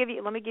 Well, let me give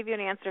you an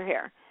answer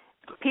here.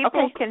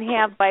 People can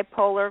have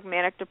bipolar,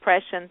 manic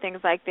depression, things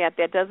like that.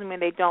 That doesn't mean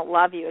they don't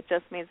love you. It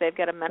just means they've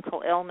got a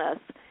mental illness.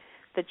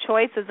 The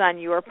choice is on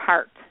your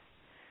part.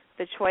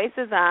 The choice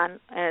is on,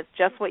 and it's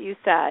just what you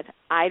said,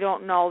 I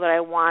don't know that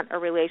I want a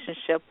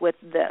relationship with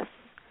this.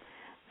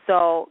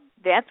 So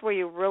that's where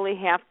you really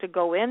have to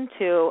go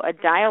into a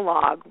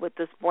dialogue with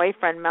this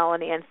boyfriend,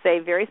 Melanie, and say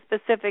very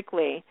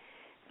specifically,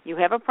 you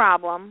have a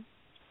problem,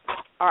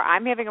 or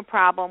I'm having a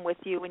problem with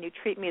you when you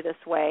treat me this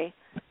way.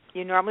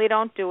 You normally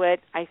don't do it.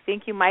 I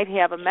think you might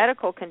have a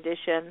medical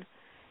condition.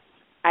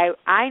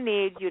 I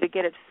need you to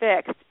get it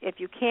fixed. If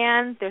you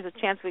can, there's a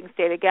chance we can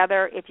stay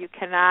together. If you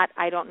cannot,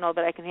 I don't know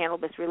that I can handle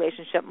this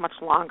relationship much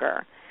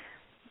longer.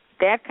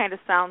 That kind of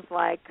sounds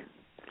like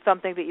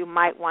something that you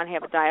might want to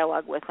have a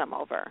dialogue with him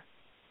over.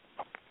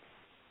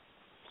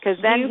 Because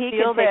then he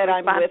can take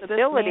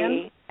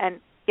responsibility and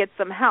get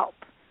some help.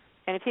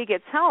 And if he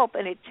gets help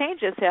and it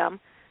changes him,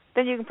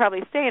 then you can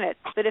probably stay in it.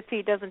 But if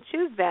he doesn't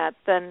choose that,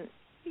 then,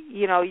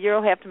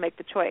 you'll have to make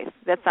the choice.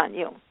 That's on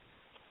you.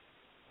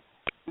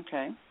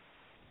 Okay.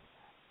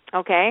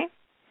 Okay?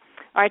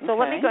 All right, so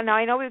let me go. Now,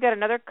 I know we've got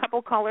another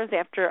couple callers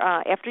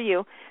after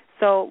you.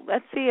 So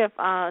let's see if,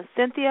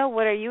 Cynthia,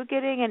 what are you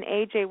getting? And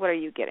AJ, what are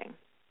you getting?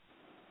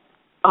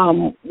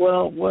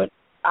 Well, what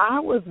I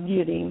was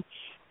getting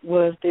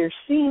was there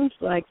seems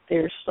like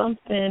there's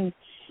something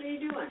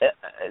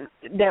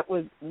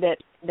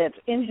that's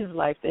in his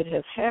life that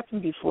has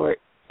happened before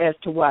as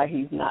to why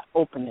he's not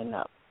opening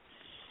up.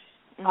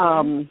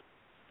 I'm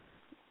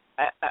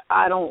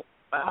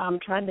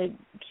trying to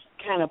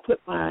kind of put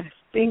my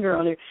finger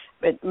on it,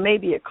 but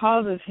maybe it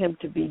causes him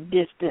to be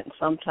distant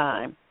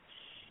sometimes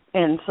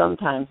and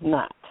sometimes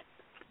not.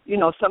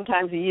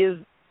 Sometimes he is,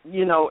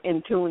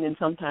 in tune and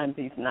sometimes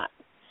he's not.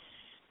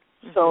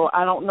 So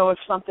I don't know if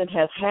something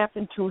has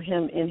happened to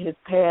him in his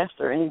past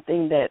or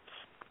anything that's,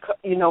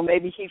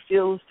 maybe he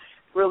feels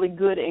really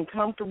good and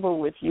comfortable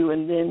with you,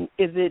 and then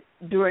is it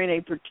during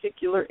a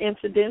particular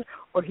incident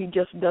or he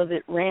just does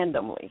it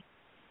randomly?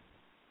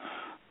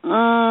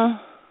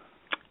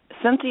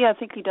 Cynthia, I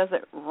think he does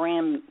it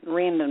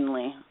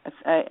randomly.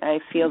 I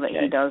feel that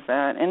he does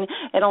that. And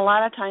a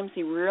lot of times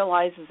he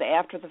realizes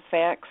after the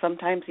fact.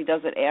 Sometimes he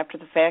does it after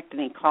the fact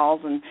and he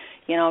calls and,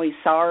 he's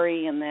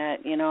sorry and that,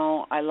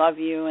 I love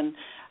you and,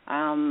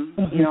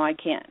 I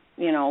can't,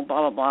 blah,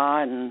 blah,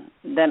 blah. And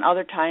then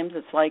other times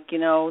it's like,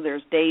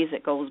 there's days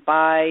it goes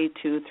by,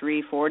 2,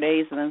 3, 4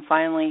 days, and then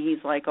finally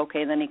he's like,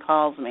 okay, then he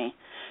calls me.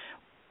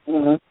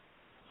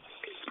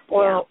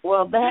 Well,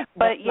 I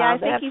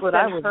think he's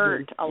been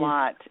hurt a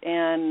lot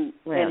in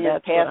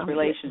his past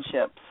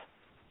relationships.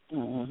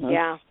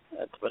 Yeah,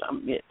 that's what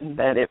I'm getting.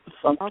 That it was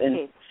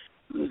something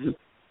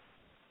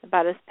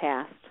about his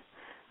past.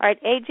 All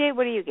right, AJ,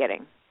 what are you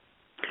getting?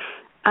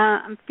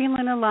 I'm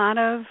feeling a lot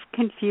of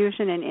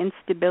confusion and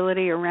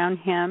instability around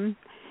him,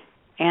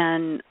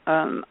 and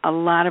a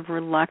lot of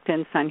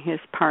reluctance on his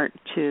part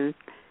to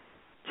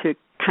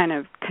kind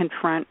of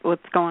confront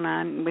what's going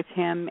on with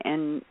him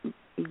and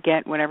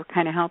get whatever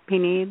kind of help he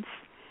needs,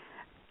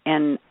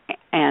 and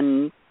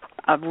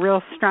a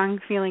real strong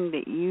feeling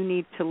that you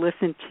need to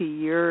listen to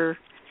your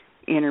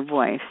inner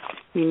voice.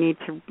 You need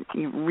to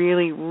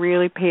really,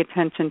 really pay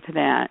attention to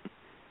that.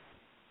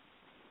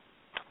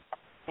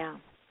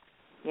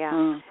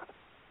 Yeah.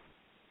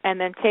 And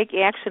then take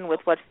action with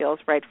what feels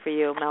right for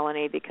you,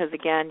 Melanie, because,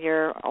 again,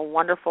 you're a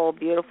wonderful,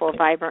 beautiful,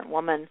 vibrant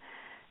woman.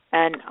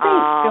 And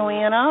thanks,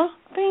 Joanna.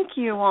 Thank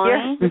you,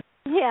 honey.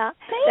 Yeah,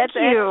 that's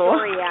you.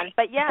 Story, Ann.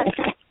 But yes,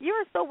 you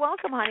are so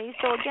welcome, honey.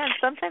 So again,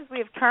 sometimes we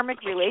have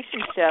karmic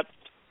relationships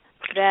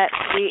that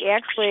we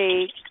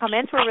actually come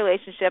into a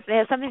relationship and it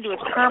has something to do with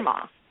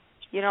karma.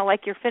 You know,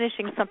 like you're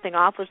finishing something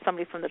off with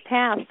somebody from the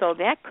past, so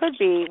that could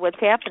be what's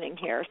happening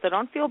here. So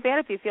don't feel bad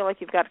if you feel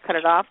like you've got to cut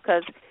it off,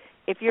 because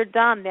if you're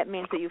done, that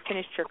means that you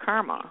finished your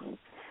karma.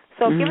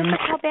 So give us a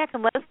call back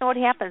and let us know what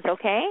happens,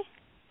 okay?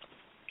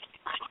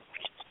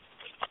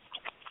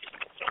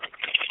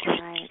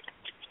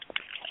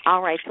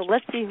 All right, so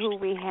let's see who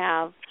we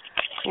have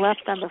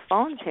left on the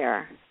phones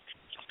here.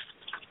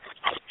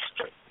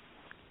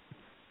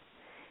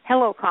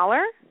 Hello,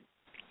 caller.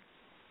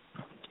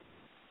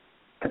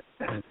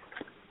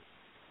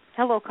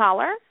 Hello,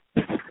 caller.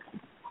 All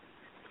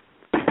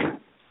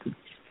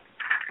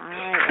right,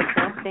 I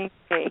don't think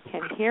they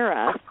can hear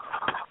us.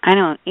 I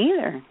don't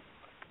either.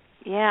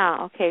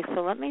 Yeah, okay,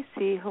 so let me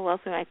see who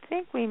else. I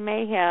think we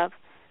may have,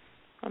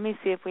 let me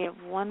see if we have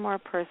one more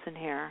person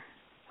here.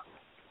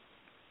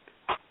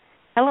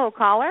 Hello,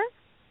 caller.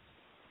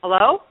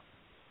 Hello?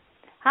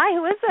 Hi,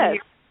 who is this?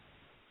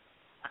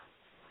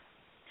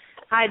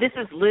 Hi, this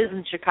is Liz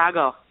in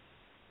Chicago.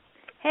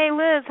 Hey,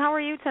 Liz, how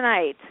are you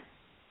tonight?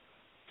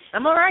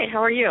 I'm all right.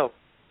 How are you?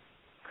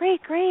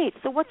 Great, great.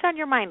 So what's on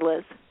your mind,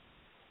 Liz?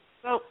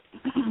 So,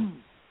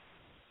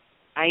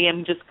 I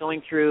am just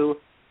going through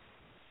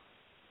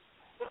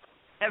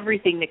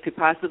everything that could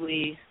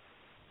possibly,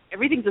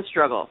 everything's a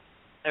struggle,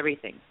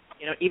 everything.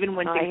 You know, even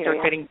when things start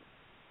getting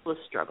a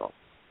struggle.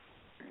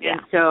 Yeah.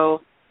 And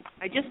so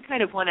I just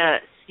kind of want to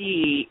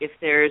see if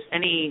there's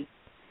any,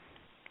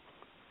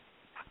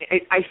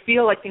 I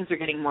feel like things are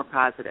getting more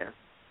positive,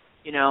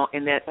 you know,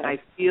 and that I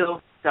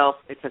feel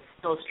it's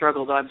still a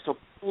struggle, though I'm still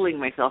pulling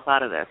myself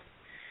out of this.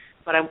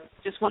 But I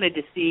just wanted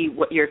to see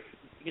what your,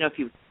 you know,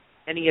 if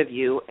any of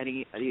you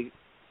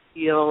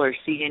feel or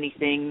see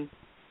anything,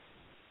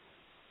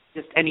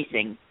 just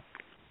anything.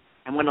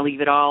 I'm going to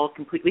leave it all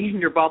completely in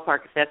your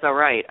ballpark if that's all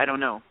right. I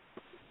don't know.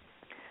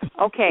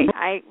 Okay,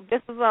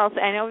 this is also,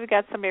 I know we've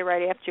got somebody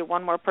right after you,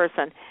 one more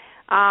person.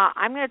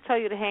 I'm going to tell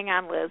you to hang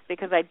on, Liz,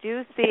 because I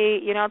do see,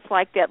 you know, it's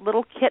like that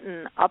little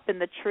kitten up in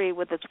the tree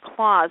with its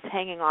claws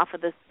hanging off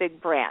of this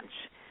big branch.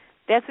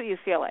 That's what you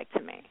feel like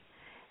to me.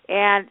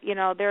 And, you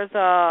know, there's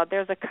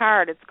a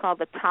card, it's called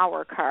the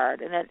Tower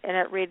card, and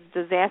it reads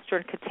disaster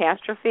and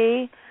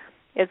catastrophe.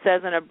 It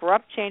says an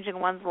abrupt change in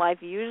one's life,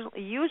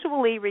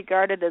 usually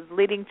regarded as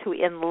leading to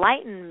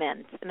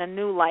enlightenment and a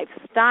new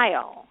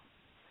lifestyle.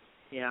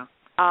 Yeah.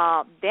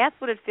 That's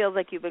what it feels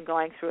like you've been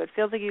going through. It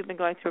feels like you've been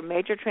going through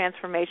major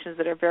transformations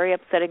that are very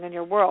upsetting in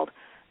your world,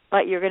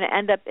 but you're going to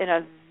end up in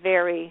a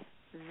very,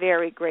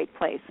 very great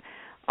place.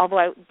 Although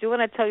I do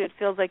want to tell you, it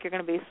feels like you're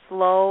going to be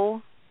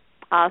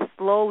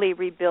slowly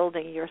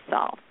rebuilding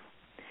yourself.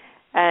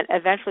 And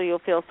eventually you'll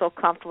feel so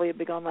comfortable, you'll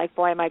be going like,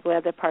 boy, am I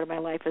glad that part of my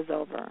life is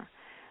over.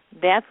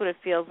 That's what it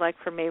feels like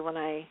for me when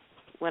I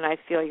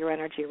feel your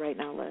energy right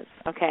now, Liz.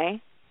 Okay?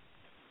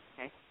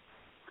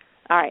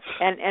 All right,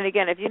 and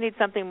again, if you need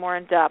something more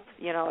in depth,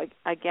 you know,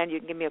 again, you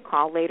can give me a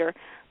call later.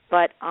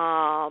 But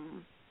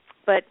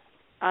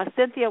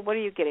Cynthia, what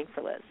are you getting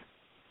for Liz?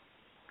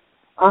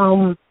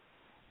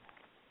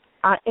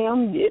 I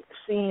am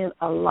seeing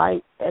a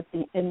light at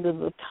the end of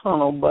the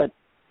tunnel, but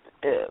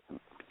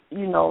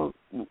you know,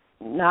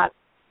 not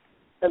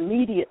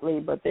immediately,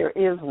 but there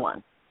is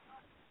one.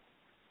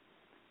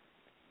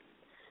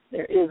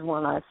 There is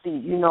one I see.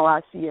 You know,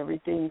 I see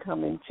everything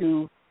coming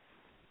to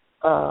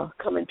a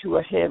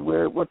head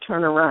where it will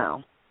turn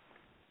around.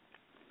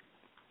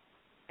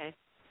 Okay.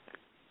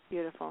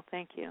 Beautiful.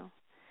 Thank you.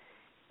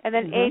 And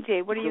then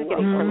AJ, what are you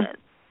getting for Liz?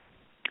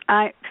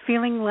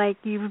 Feeling like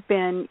you've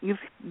been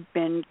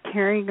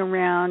carrying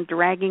around,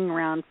 dragging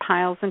around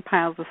piles and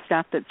piles of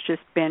stuff that's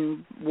just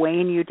been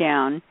weighing you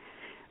down,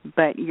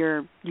 but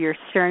you're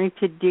starting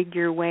to dig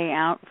your way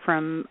out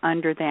from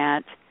under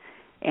that,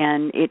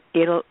 and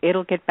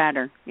it'll get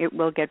better. It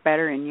will get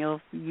better, and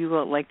you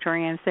will, like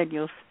Torianne said,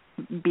 you'll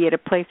be at a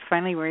place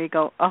finally where you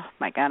go, oh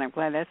my God, I'm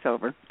glad that's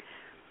over.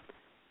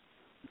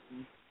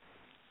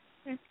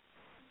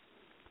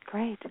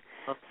 Great.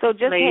 So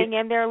just hang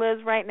in there,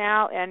 Liz, right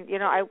now, and you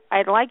know,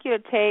 I'd like you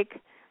to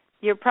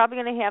you're probably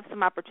going to have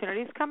some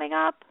opportunities coming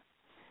up.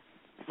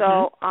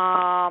 So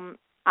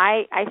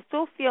I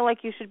still feel like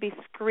you should be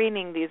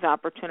screening these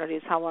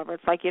opportunities. However,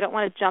 it's like you don't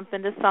want to jump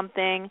into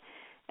something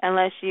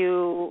unless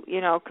you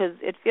know, because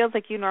it feels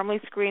like you normally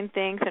screen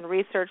things and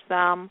research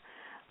them.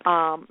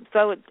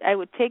 So I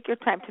would take your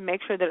time to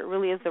make sure that it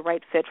really is the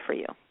right fit for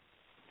you.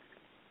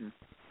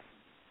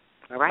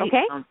 All right.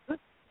 Okay. Sounds good.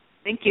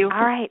 Thank you.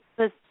 All right.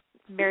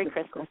 Merry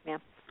Christmas, ma'am.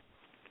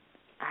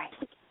 All right.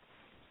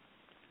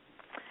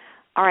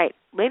 All right,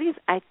 ladies,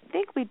 I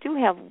think we do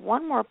have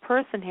one more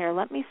person here.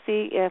 Let me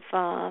see if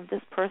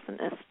this person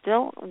is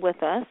still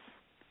with us.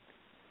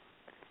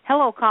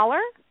 Hello, caller.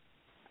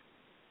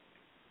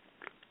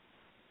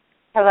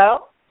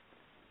 Hello?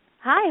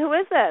 Hi, who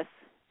is this?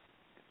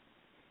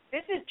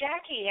 This is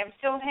Jackie. I'm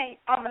still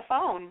on the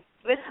phone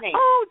listening.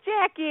 Oh,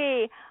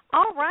 Jackie.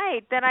 All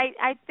right. Then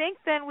I think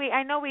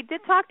I know we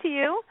did talk to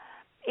you.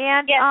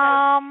 And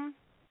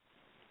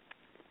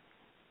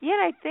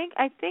yes,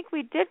 I think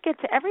we did get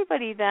to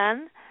everybody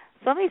then.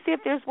 So let me see if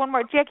there's one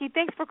more. Jackie,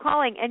 thanks for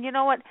calling. And you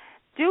know what?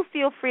 Do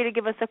feel free to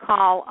give us a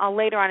call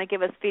later on and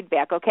give us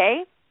feedback,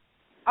 okay?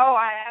 Oh,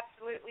 I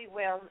absolutely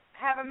will.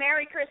 Have a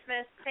Merry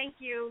Christmas. Thank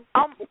you.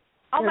 Oh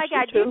my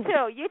God, you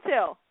you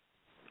too.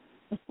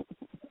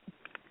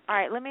 All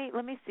right, let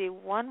me see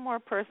one more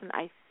person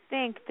I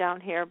think down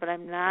here, but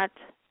I'm not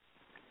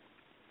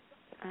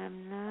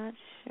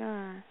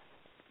sure.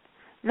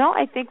 No,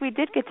 I think we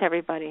did get to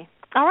everybody.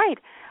 All right.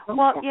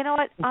 Well, you know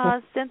what,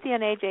 Cynthia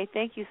and AJ,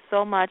 thank you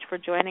so much for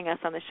joining us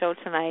on the show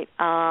tonight.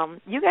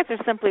 You guys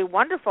are simply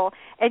wonderful.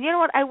 And you know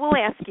what, I will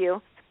ask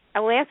you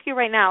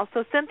right now.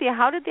 So, Cynthia,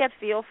 how did that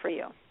feel for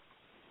you?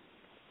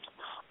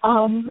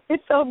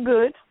 It felt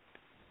good.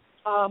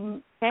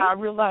 I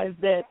realized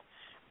that,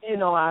 you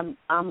know,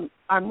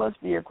 I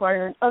must be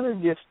acquiring other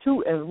gifts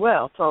too as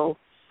well. So,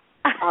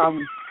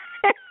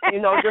 you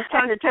know, just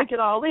trying to take it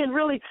all in,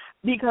 really,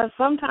 because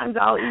sometimes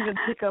I'll even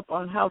pick up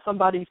on how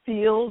somebody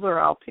feels, or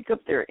I'll pick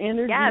up their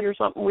energy or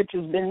something, which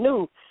has been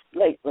new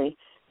lately.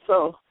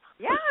 So,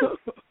 yes.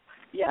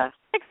 Yes.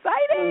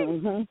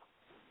 Exciting. Mm-hmm.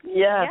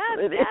 Yes,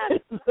 it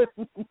is.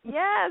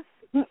 Yes.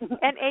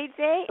 And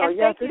AJ, and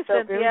thank you,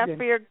 Cynthia,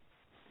 for your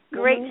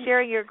great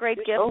sharing your great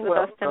gifts with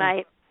us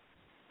tonight.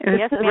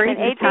 Yes, ma'am. And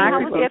AJ, how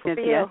was it for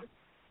you?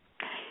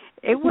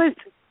 It was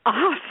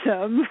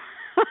awesome.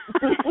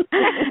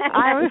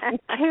 I was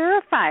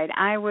terrified.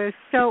 I was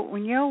so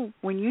when you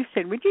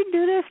said, "Would you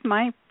do this?"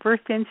 My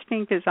first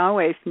instinct is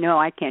always, "No,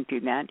 I can't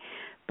do that."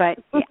 But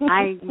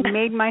I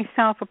made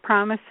myself a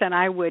promise that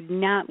I would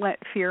not let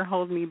fear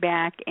hold me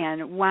back.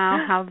 And wow,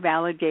 how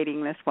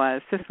validating this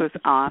was! This was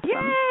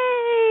awesome.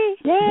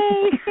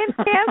 Yay!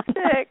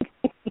 Fantastic.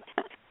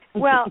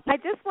 Well, I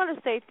just want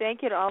to say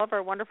thank you to all of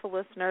our wonderful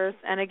listeners.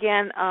 And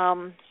again,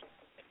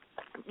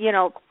 you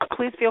know,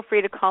 please feel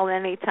free to call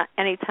in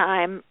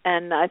anytime.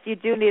 And if you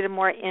do need a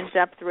more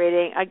in-depth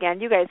reading,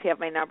 again, you guys have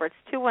my number. It's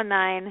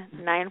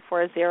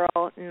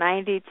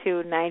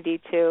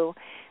 219-940-9292.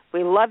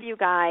 We love you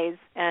guys.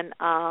 And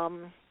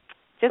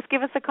just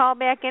give us a call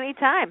back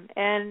anytime.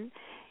 And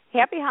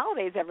happy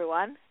holidays,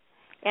 everyone.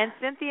 And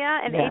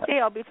Cynthia and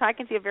AJ, I'll be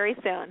talking to you very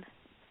soon.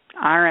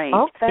 All right.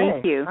 Okay.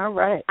 Thank you. All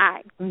right. All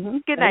right. Mm-hmm.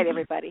 Good night,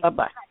 everybody.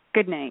 Bye-bye.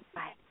 Good night.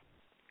 Bye.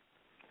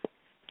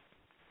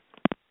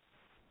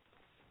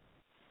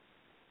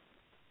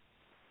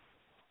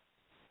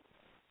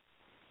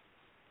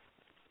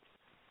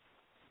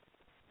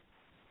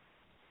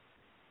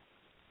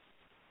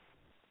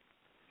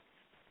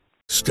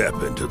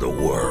 Step into the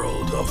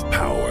world of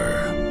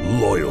power,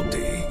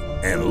 loyalty,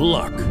 and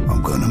luck.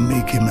 I'm gonna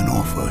make him an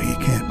offer he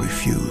can't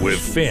refuse. With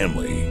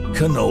family,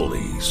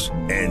 cannolis,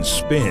 and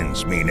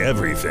spins mean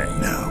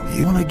everything. Now,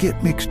 you wanna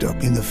get mixed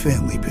up in the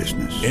family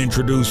business.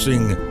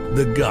 Introducing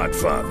The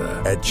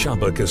Godfather at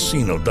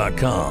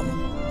ChumbaCasino.com.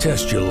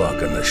 Test your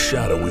luck in the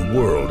shadowy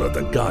world of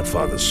The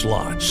Godfather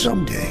slot.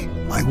 Someday,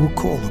 I will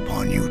call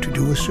upon you to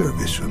do a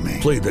service for me.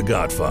 Play The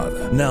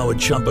Godfather now at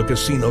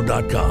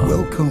ChumbaCasino.com.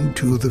 Welcome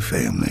to the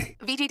family.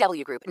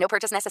 VGW Group. No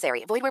purchase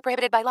necessary. Void where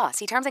prohibited by law.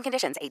 See terms and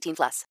conditions.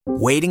 18+.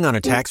 Waiting on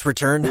a tax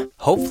return?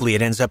 Hopefully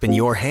it ends up in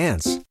your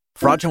hands.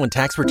 Fraudulent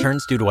tax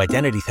returns due to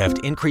identity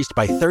theft increased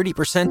by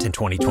 30% in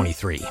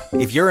 2023.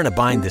 If you're in a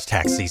bind this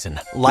tax season,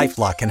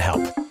 LifeLock can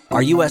help.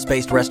 Our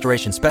U.S.-based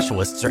restoration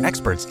specialists are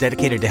experts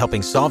dedicated to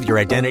helping solve your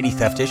identity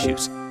theft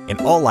issues.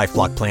 And all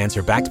LifeLock plans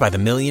are backed by the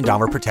 $1 Million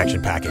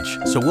Protection Package.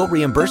 So we'll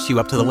reimburse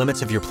you up to the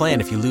limits of your plan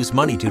if you lose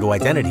money due to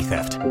identity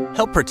theft.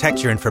 Help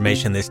protect your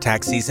information this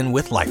tax season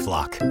with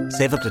LifeLock.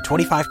 Save up to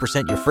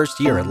 25% your first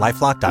year at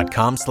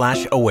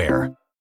LifeLock.com/aware.